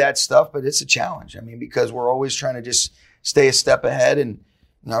to see that stuff, but it's a challenge. I mean, because we're always trying to just stay a step ahead. And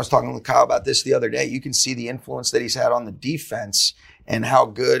I was talking with Kyle about this the other day. You can see the influence that he's had on the defense and how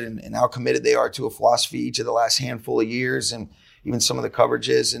good and how committed they are to a philosophy each of the last handful of years, and even some of the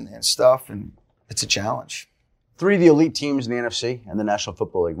coverages and stuff. And it's a challenge. 3 of the elite teams in the NFC and the National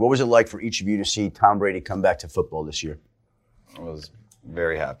Football League. What was it like for each of you to see Tom Brady come back to football this year? I was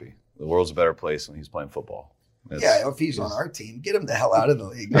very happy. The world's a better place when he's playing football. If he's on our team, get him the hell out of the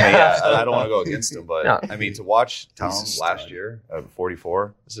league. I don't want to go against him, but No. I mean, to watch Tom last year at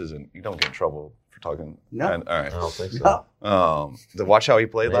 44, you don't get in trouble for talking. No. All right. I don't think so. No. To watch how he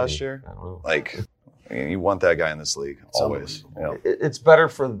played Maybe. last year, I don't know. like, I mean, you want that guy in this league always. Yeah. It's better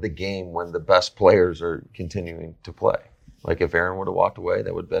for the game when the best players are continuing to play. Like if Aaron would have walked away,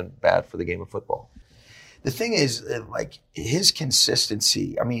 that would have been bad for the game of football. The thing is, like, his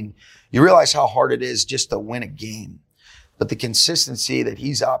consistency, I mean, you realize how hard it is just to win a game. But the consistency that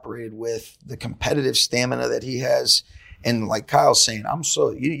he's operated with, the competitive stamina that he has, and like Kyle's saying,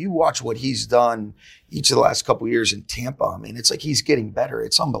 you watch what he's done each of the last couple of years in Tampa. I mean, it's like he's getting better.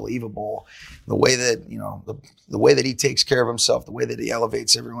 It's unbelievable. The way that, you know, the way that he takes care of himself, the way that he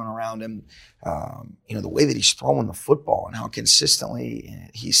elevates everyone around him, you know, the way that he's throwing the football and how consistently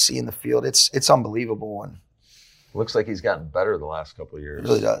he's seeing the field. It's unbelievable. And Looks like he's gotten better the last couple of years. It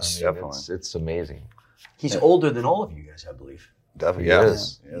really does. I mean, Definitely. it's amazing. He's older than all of you guys, I believe. Definitely. He Yeah.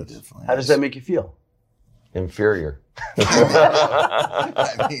 is. he definitely How does that make you feel? Inferior.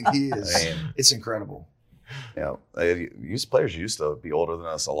 I mean, he is. It's incredible. Yeah. Players used to be older than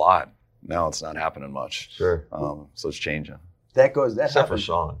us a lot. Now it's not happening much. Sure. So it's changing. That Except for happens.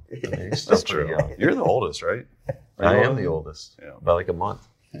 Sean. I mean, he's still That's pretty true. young. You're the oldest, right? I am the oldest. Yeah. By like a month.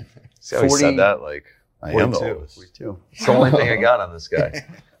 See how he 40 said that? Like, I am the 42. oldest. Too. It's the only thing I got on this guy.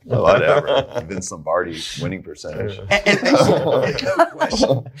 Whatever. Vince Lombardi winning percentage.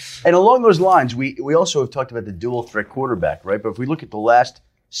 And along those lines, we also have talked about the dual threat quarterback, right? But if we look at the last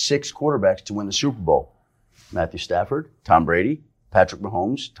 6 quarterbacks to win the Super Bowl, Matthew Stafford, Tom Brady, Patrick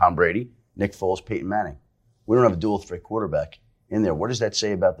Mahomes, Tom Brady, Nick Foles, Peyton Manning. We don't have a dual threat quarterback in there. What does that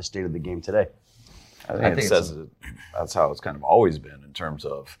say about the state of the game today? I think it says that's how it's kind of always been in terms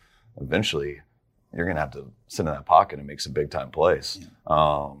of eventually you're going to have to sit in that pocket and make some big time plays.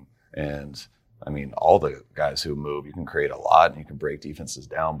 And I mean, all the guys who move, you can create a lot and you can break defenses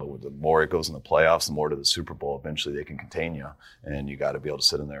down, but with the more it goes in the playoffs, the more to the Super Bowl, eventually they can contain you, and you got to be able to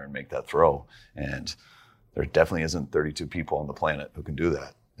sit in there and make that throw. And there definitely isn't 32 people on the planet who can do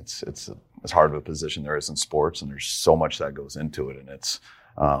that. It's as hard of a position there is in sports, and there's so much that goes into it. And it's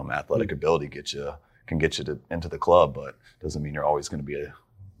athletic ability can get you into the club, but doesn't mean you're always going to be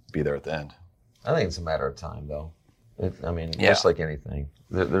be there at the end. I think it's a matter of time, though. Yeah. Just like anything,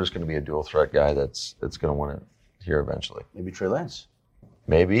 there's going to be a dual threat guy that's going to want it here eventually. Maybe Trey Lance.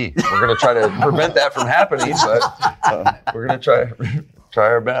 Maybe we're going to try to prevent that from happening, but we're going to try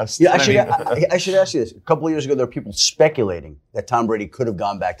our best. Yeah, I should ask you this. A couple of years ago, there were people speculating that Tom Brady could have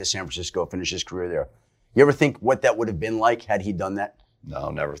gone back to San Francisco, finish his career there. You ever think what that would have been like had he done that?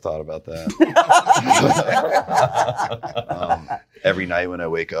 No, never thought about that. Every night when I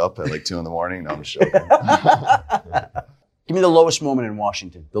wake up at like 2 a.m, no, I'm just joking. Give me the lowest moment in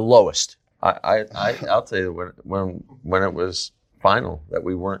Washington. The lowest. I'll tell you when it was final that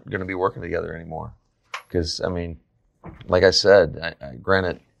we weren't going to be working together anymore. Because, I mean, like I said,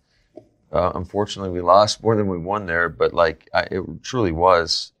 granted, unfortunately we lost more than we won there, but it truly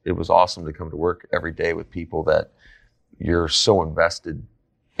was. It was awesome to come to work every day with people that you're so invested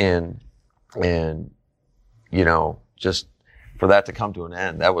in, and just for that to come to an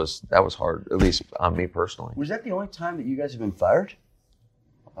end, that was hard, at least on me personally. Was that the only time that you guys have been fired?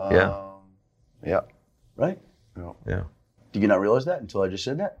 Yeah. Yeah. Right? Yeah. Did you not realize that until I just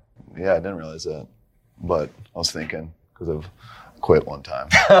said that? Yeah, I didn't realize that. But I was thinking, because I've quit one time.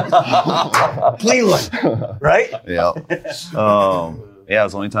 Cleveland, right? Yeah. Yeah, it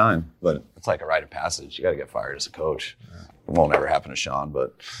was the only time. But it's like a rite of passage. You got to get fired as a coach. It won't ever happen to Sean,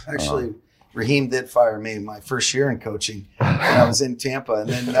 but. Actually, Raheem did fire me my first year in coaching when I was in Tampa. And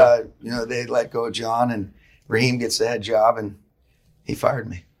then, they let go of John, and Raheem gets the head job, and he fired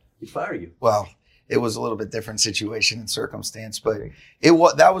me. He fired you. Well, it was a little bit different situation and circumstance, but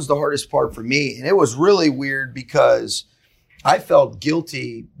that was the hardest part for me. And it was really weird because I felt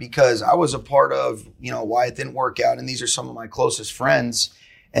guilty because I was a part of, why it didn't work out. And these are some of my closest friends.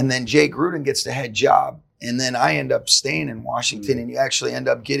 And then Jay Gruden gets the head job. And then I end up staying in Washington, and you actually end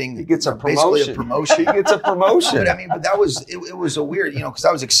up getting basically a promotion. He gets a promotion. But that was, it was a weird, because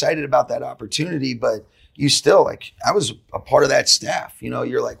I was excited about that opportunity, but you still I was a part of that staff.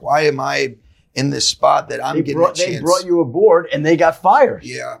 You're like, why am I in this spot that I'm getting a chance? They brought you aboard and they got fired.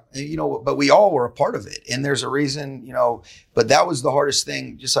 Yeah. And, but we all were a part of it. And there's a reason, but that was the hardest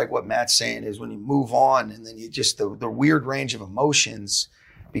thing, just like what Matt's saying, is when you move on and then you just, the weird range of emotions,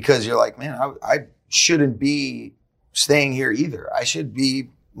 because you're like, man, I shouldn't be staying here either. I should be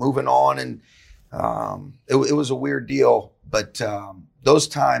moving on. And it was a weird deal. But those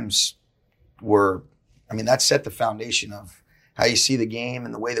times were, that set the foundation of how you see the game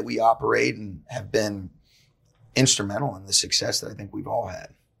and the way that we operate, and have been instrumental in the success that I think we've all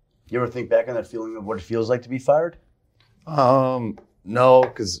had. You ever think back on that feeling of what it feels like to be fired? No,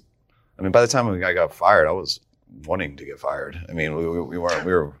 because by the time I got fired, I was wanting to get fired. We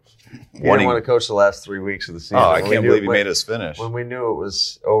were You didn't want to coach the last 3 weeks of the season. Oh, I can't believe he made us finish. When we knew it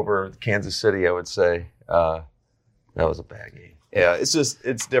was over Kansas City, I would say that was a bad game. Yeah, it's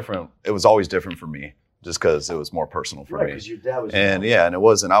different. It was always different for me, just because it was more personal for me. Because your dad was. And and it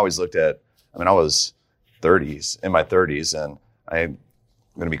wasn't. I always looked at. I was in my 30s, and I'm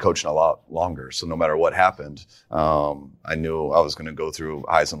going to be coaching a lot longer. So no matter what happened, I knew I was going to go through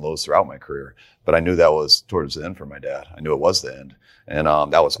highs and lows throughout my career. But I knew that was towards the end for my dad. I knew it was the end, and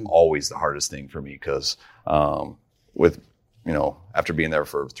that was always the hardest thing for me, because after being there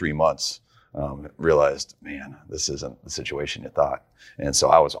for 3 months. Realized, man, this isn't the situation you thought. And so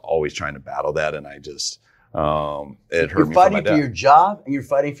I was always trying to battle that, and I just, it hurt me for my dad. You're fighting for your job, and you're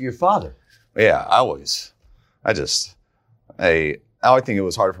fighting for your father. Yeah, I always think it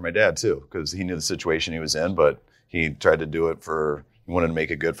was hard for my dad too, because he knew the situation he was in, but he tried to do it he wanted to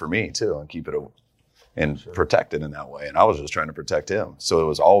make it good for me too, and keep it and protect it in that way. And I was just trying to protect him. So it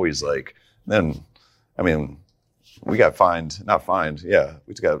was always we got lost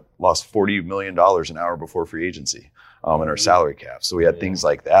 $40 million an hour before free agency in our salary cap. So we had things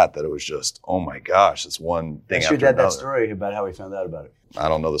like that it was just, oh my gosh, it's one thing after another. That story about how he found out about it. I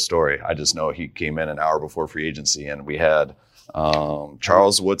don't know the story. I just know he came in an hour before free agency, and we had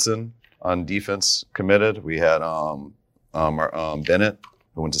Charles Woodson on defense committed. We had Bennett,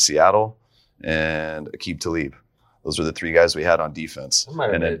 who went to Seattle, and Aqib Talib. Those were the 3 guys we had on defense. That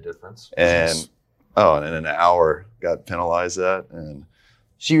might have made a difference. And in an hour got penalized that. And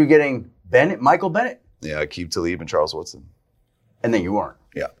so you were getting Michael Bennett? Yeah, Aqib Talib and Charles Woodson. And then you weren't.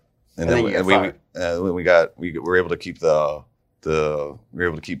 Yeah. And then you got fired. We were able to keep Pierre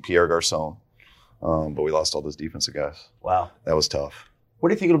Garçon, but we lost all those defensive guys. Wow. That was tough. What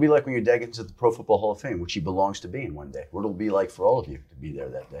do you think it'll be like when your dad gets into the Pro Football Hall of Fame, which he belongs to be in one day? What it'll be like for all of you to be there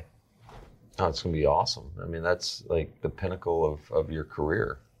that day? Oh, it's going to be awesome. That's like the pinnacle of your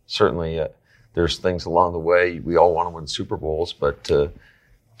career. Certainly, there's things along the way. We all want to win Super Bowls, but to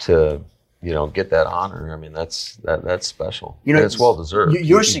get that honor. I mean, that's special. You know, and it's well deserved.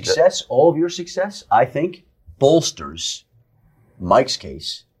 Your success, all of your success, I think, bolsters Mike's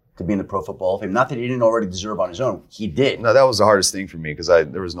case to be in the Pro Football Hall of Fame. Not that he didn't already deserve on his own. He did. No, that was the hardest thing for me because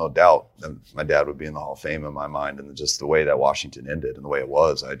there was no doubt that my dad would be in the Hall of Fame in my mind, and just the way that Washington ended and the way it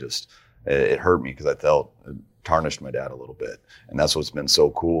was, it hurt me because I felt it tarnished my dad a little bit. And that's what's been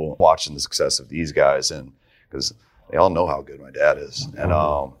so cool watching the success of these guys, and because they all know how good my dad is. And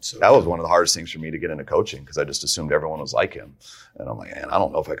that was one of the hardest things for me to get into coaching because I just assumed everyone was like him. And I'm like, man, I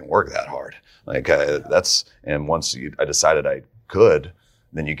don't know if I can work that hard. And once I decided I could,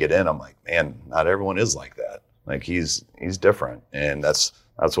 then you get in, I'm like, man, not everyone is like that. Like he's different. And that's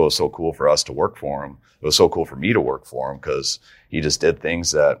what was so cool for us to work for him. It was so cool for me to work for him because he just did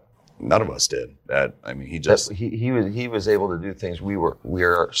things that none of us did. He was able to do things we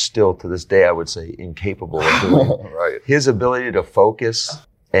are still to this day, I would say, incapable of doing. Right. His ability to focus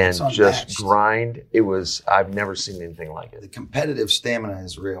and just grind, I've never seen anything like it. The competitive stamina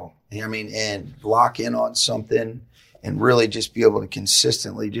is real. I mean, and lock in on something and really just be able to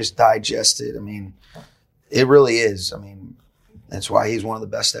consistently just digest it. I mean, it really is. I mean, that's why he's one of the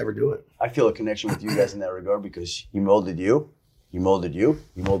best to ever do it. I feel a connection with you guys in that regard because he molded you. He molded you.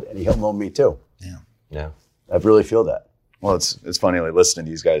 And he helped mold me too. Yeah. I really feel that. Well, it's funny like listening to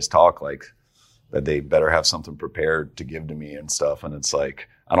these guys talk like that they better have something prepared to give to me and stuff. And it's like,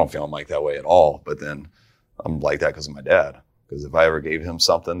 I don't feel I'm like that way at all. But then I'm like that because of my dad. Because if I ever gave him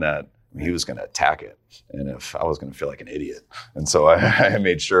something he was going to attack it. And if I was going to feel like an idiot. And so I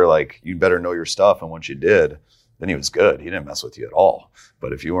made sure like, you better know your stuff. And once you did, then he was good. He didn't mess with you at all.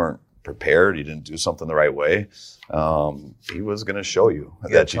 But if you weren't prepared, you didn't do something the right way, he was going to show you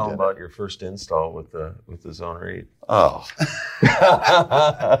that you did. Tell him about your first install with the Zone Read. Oh,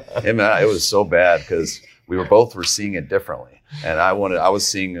 hey man, it was so bad because we were seeing it differently, and I was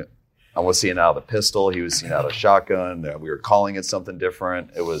seeing out of the pistol. He was seeing out of shotgun. We were calling it something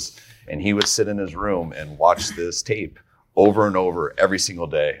different. And he would sit in his room and watch this tape over and over every single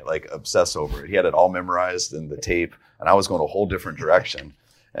day, like obsess over it. He had it all memorized in the tape, and I was going a whole different direction.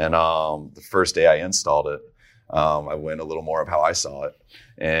 And the first day I installed it, I went a little more of how I saw it,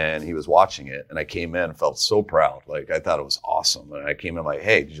 and he was watching it, and I came in and felt so proud. Like, I thought it was awesome. And I came in like,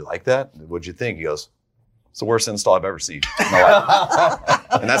 hey, did you like that? What'd you think? He goes, it's the worst install I've ever seen in my life.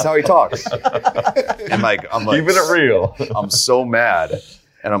 And that's how he talks. And I'm like, keeping it real. I'm so mad.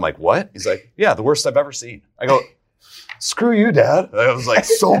 And I'm like, what? He's like, yeah, the worst I've ever seen. I go, screw you, Dad. I was like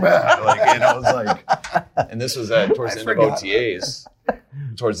so mad. And I was like, and this was towards the end of OTAs.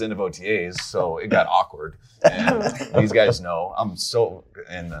 Towards the end of OTAs, so it got awkward. And these guys know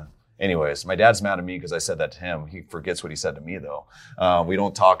anyways, my dad's mad at me because I said that to him. He forgets what he said to me though. We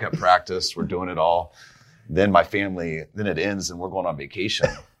don't talk at practice. We're doing it all. Then then it ends and we're going on vacation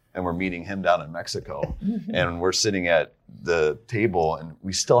and we're meeting him down in Mexico. And we're sitting at the table and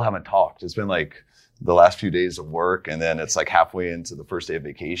we still haven't talked. It's been like the last few days of work, and then it's like halfway into the first day of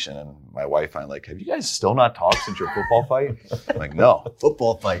vacation, and my wife finally like, have you guys still not talked since your football fight? I'm like, no.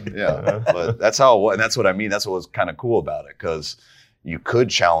 Football fight. Yeah, but that's how it was, and that's what I mean. That's what was kind of cool about it, because you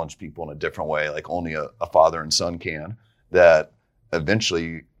could challenge people in a different way, like only a father and son can, that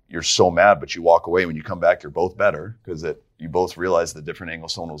eventually you're so mad, but you walk away. When you come back, you're both better, because you both realize the different angle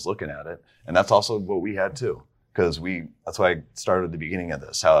someone was looking at it. And that's also what we had too, because that's why I started at the beginning of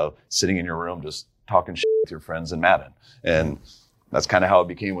this, how sitting in your room just talking shit with your friends in Madden. And that's kind of how it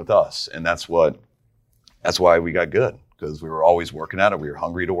became with us. And that's why we got good, because we were always working at it. We were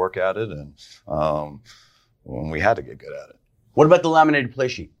hungry to work at it. And when we had to get good at it. What about the laminated play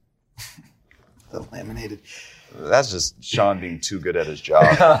sheet? The laminated. That's just Sean being too good at his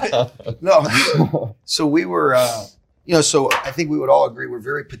job. No. So we were, so I think we would all agree we're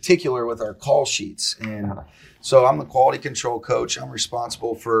very particular with our call sheets. And so I'm the quality control coach. I'm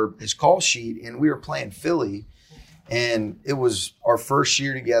responsible for his call sheet. And we were playing Philly, and it was our first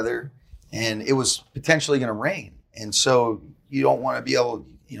year together, and it was potentially going to rain. And so you don't want to be able,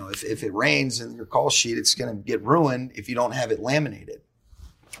 if it rains in your call sheet, it's going to get ruined if you don't have it laminated.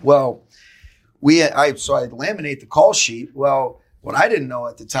 Well, I laminate the call sheet. Well, what I didn't know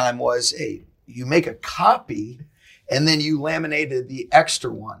at the time was, hey, you make a copy and then you laminated the extra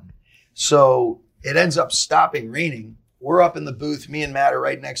one. So it ends up stopping raining. We're up in the booth. Me and Matt are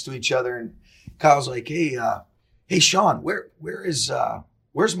right next to each other. And Kyle's like, hey, Sean, where's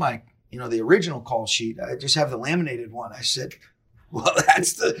my, the original call sheet? I just have the laminated one. I said, well,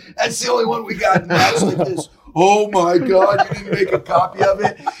 that's the only one we got. And Matt's like this, oh my God, you didn't make a copy of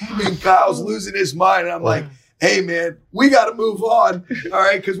it? And Kyle's losing his mind. And I'm like, hey man, we got to move on. All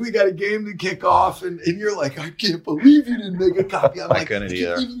right. Cause we got a game to kick off. And you're like, I can't believe you didn't make a copy. I'm like, I can't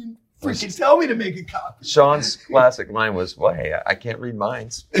even Freaking tell me to make a copy. Sean's classic line was, well, hey, I can't read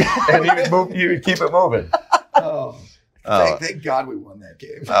minds. And he would keep it moving. Thank God we won that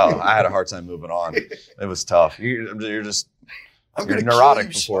game. I had a hard time moving on. It was tough. You're neurotic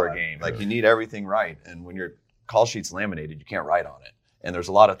before a game. Like, you need everything right. And when your call sheet's laminated, you can't write on it. And there's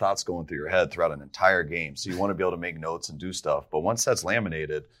a lot of thoughts going through your head throughout an entire game. So you want to be able to make notes and do stuff. But once that's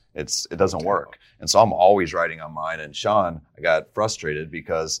laminated, it doesn't work. And so I'm always writing on mine. And Sean, I got frustrated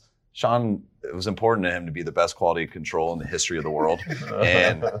because Sean, it was important to him to be the best quality control in the history of the world.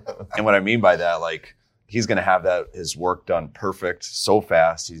 And what I mean by that, like, he's going to have his work done perfect so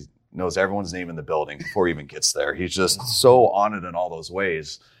fast. He knows everyone's name in the building before he even gets there. He's just so on it in all those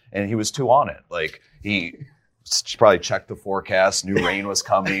ways. And he was too on it. Like, he probably checked the forecast, knew rain was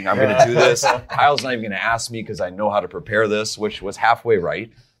coming. I'm going to do this. Kyle's not even going to ask me because I know how to prepare this, which was halfway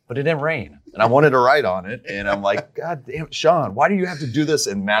right. But it didn't rain. And I wanted to write on it. And I'm like, God damn it, Sean, why do you have to do this?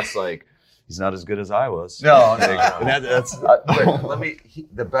 And Matt's like, he's not as good as I was. No. That's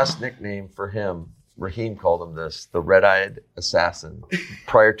the best nickname for him, Raheem called him this, the red-eyed assassin,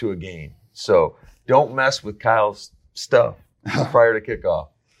 prior to a game. So don't mess with Kyle's stuff prior to kickoff.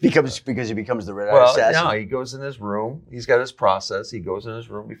 Because he becomes the red-eyed assassin? No, he goes in his room. He's got his process. He goes in his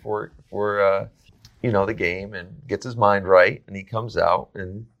room before the game and gets his mind right. And he comes out,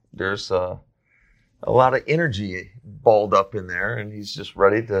 and there's a lot of energy balled up in there, and he's just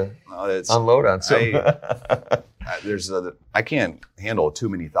ready to unload on something. I can't handle too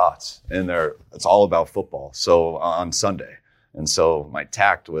many thoughts, and it's all about football. So on Sunday, and so my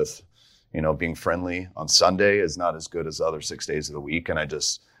tact with, being friendly on Sunday is not as good as the other 6 days of the week. And I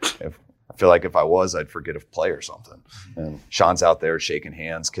feel like if I was, I'd forget a play or something. And Sean's out there shaking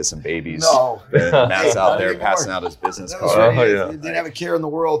hands, kissing babies. No. And Matt's out there passing out his business card. He didn't have a care in the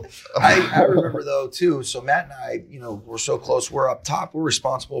world. I remember, though, too. So Matt and I, we're so close. We're up top. We're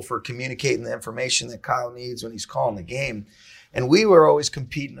responsible for communicating the information that Kyle needs when he's calling the game. And we were always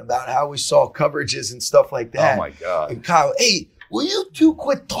competing about how we saw coverages and stuff like that. Oh, my God. And Kyle, hey, will you two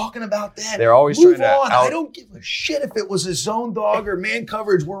quit talking about that? They're always Move trying to on. I don't give a shit if it was a zone dog or man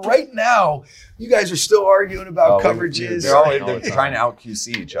coverage. We're right now. You guys are still arguing about coverages. They're trying to out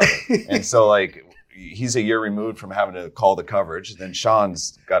QC each other. And so, like, he's a year removed from having to call the coverage. Then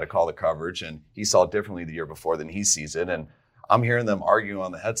Sean's got to call the coverage, and he saw it differently the year before than he sees it. And I'm hearing them argue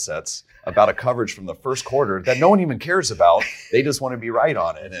on the headsets about a coverage from the first quarter that no one even cares about. They just want to be right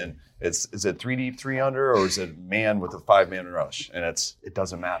on it. And is it 3 deep, 3 under, or is it man with a 5-man rush? And it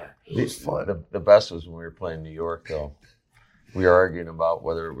doesn't matter. It was fun. The best was when we were playing New York, though. We were arguing about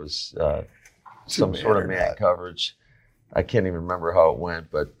whether it was some sort of man coverage. I can't even remember how it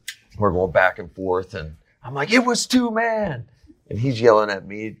went, but we're going back and forth, and I'm like, it was 2-man. And he's yelling at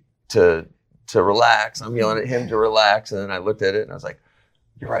me to relax. I'm yelling at him to relax. And then I looked at it, and I was like,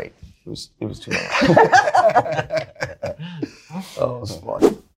 you're right. It was 2-man. Oh, it was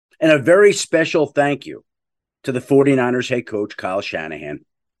fun. And a very special thank you to the 49ers head coach, Kyle Shanahan,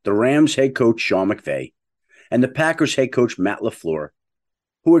 the Rams head coach, Sean McVay, and the Packers head coach, Matt LaFleur,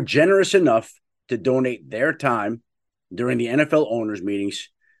 who were generous enough to donate their time during the NFL owners meetings,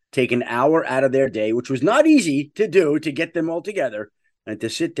 take an hour out of their day, which was not easy to do, to get them all together and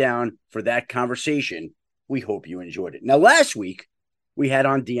to sit down for that conversation. We hope you enjoyed it. Now, last week, we had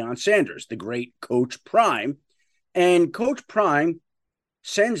on Deion Sanders, the great Coach Prime, and Coach Prime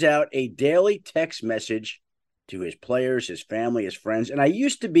sends out a daily text message to his players, his family, his friends. And I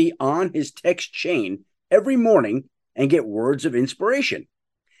used to be on his text chain every morning and get words of inspiration.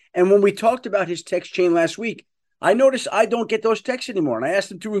 And when we talked about his text chain last week, I noticed I don't get those texts anymore. And I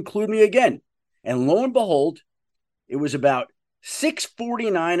asked him to include me again. And lo and behold, it was about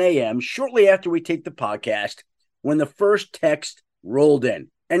 6:49 a.m., shortly after we take the podcast, when the first text rolled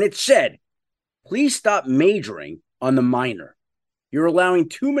in. And it said, please stop majoring on the minor. You're allowing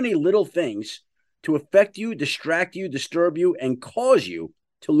too many little things to affect you, distract you, disturb you, and cause you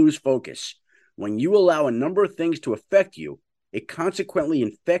to lose focus. When you allow a number of things to affect you, it consequently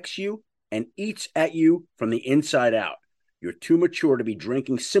infects you and eats at you from the inside out. You're too mature to be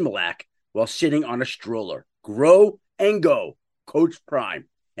drinking Similac while sitting on a stroller. Grow and go, Coach Prime.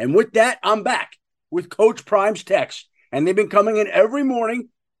 And with that, I'm back with Coach Prime's text. And they've been coming in every morning.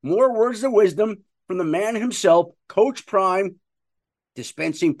 More words of wisdom from the man himself, Coach Prime,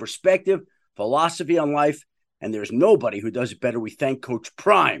 dispensing perspective, philosophy on life, and there's nobody who does it better. We thank Coach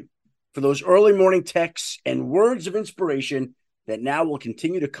Prime for those early morning texts and words of inspiration that now will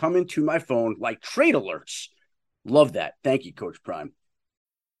continue to come into my phone like trade alerts. Love that. Thank you, Coach Prime.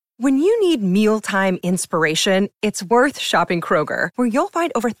 When you need mealtime inspiration, it's worth shopping Kroger, where you'll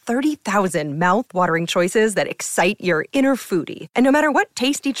find over 30,000 mouth-watering choices that excite your inner foodie. And no matter what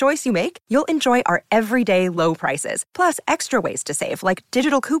tasty choice you make, you'll enjoy our everyday low prices, plus extra ways to save, like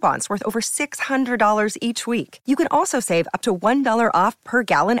digital coupons worth over $600 each week. You can also save up to $1 off per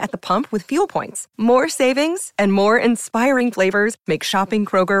gallon at the pump with fuel points. More savings and more inspiring flavors make shopping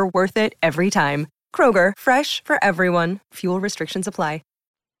Kroger worth it every time. Kroger, fresh for everyone. Fuel restrictions apply.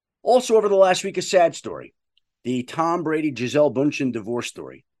 Also, over the last week, a sad story. The Tom Brady-Gisele Bündchen divorce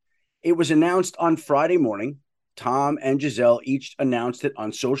story. It was announced on Friday morning. Tom and Gisele each announced it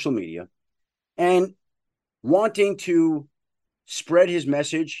on social media. And wanting to spread his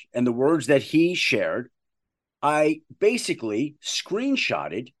message and the words that he shared, I basically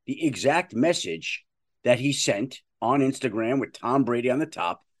screenshotted the exact message that he sent on Instagram with Tom Brady on the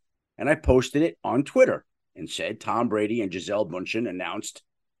top, and I posted it on Twitter and said Tom Brady and Gisele Bündchen announced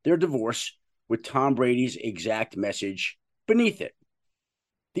their divorce with Tom Brady's exact message beneath it.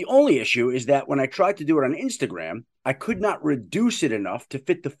 The only issue is that when I tried to do it on Instagram, I could not reduce it enough to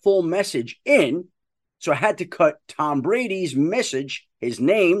fit the full message in, so I had to cut Tom Brady's message, his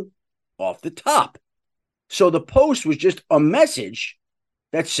name, off the top. So the post was just a message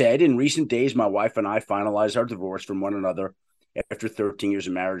that said, in recent days, my wife and I finalized our divorce from one another. After 13 years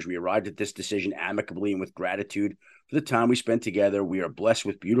of marriage, we arrived at this decision amicably and with gratitude for the time we spent together. We are blessed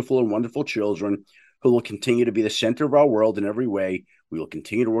with beautiful and wonderful children who will continue to be the center of our world in every way. We will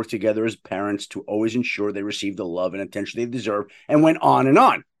continue to work together as parents to always ensure they receive the love and attention they deserve, and went on and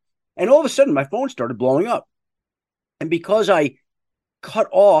on. And all of a sudden, my phone started blowing up. And because I cut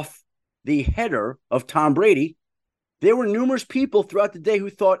off the header of Tom Brady, there were numerous people throughout the day who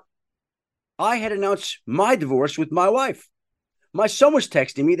thought I had announced my divorce with my wife. My son was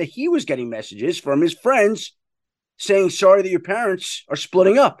texting me that he was getting messages from his friends saying, sorry that your parents are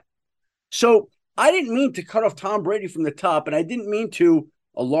splitting up. So I didn't mean to cut off Tom Brady from the top, and I didn't mean to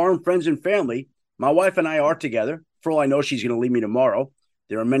alarm friends and family. My wife and I are together. For all I know, she's going to leave me tomorrow.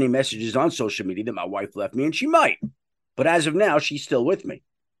 There are many messages on social media that my wife left me, and she might. But as of now, she's still with me.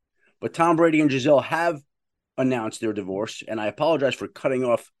 But Tom Brady and Gisele have announced their divorce, and I apologize for cutting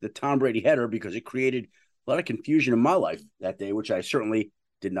off the Tom Brady header because it created a lot of confusion in my life that day, which I certainly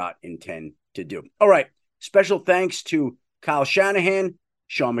did not intend to do. All right. Special thanks to Kyle Shanahan,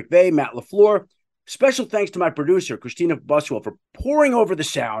 Sean McVay, Matt LaFleur. Special thanks to my producer, Christina Buswell, for pouring over the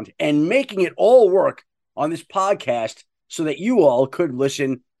sound and making it all work on this podcast so that you all could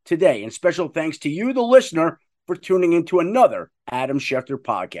listen today. And special thanks to you, the listener, for tuning into another Adam Schefter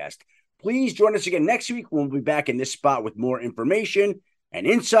podcast. Please join us again next week when we'll be back in this spot with more information and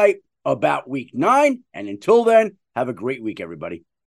insight about Week 9. And until then, have a great week, everybody.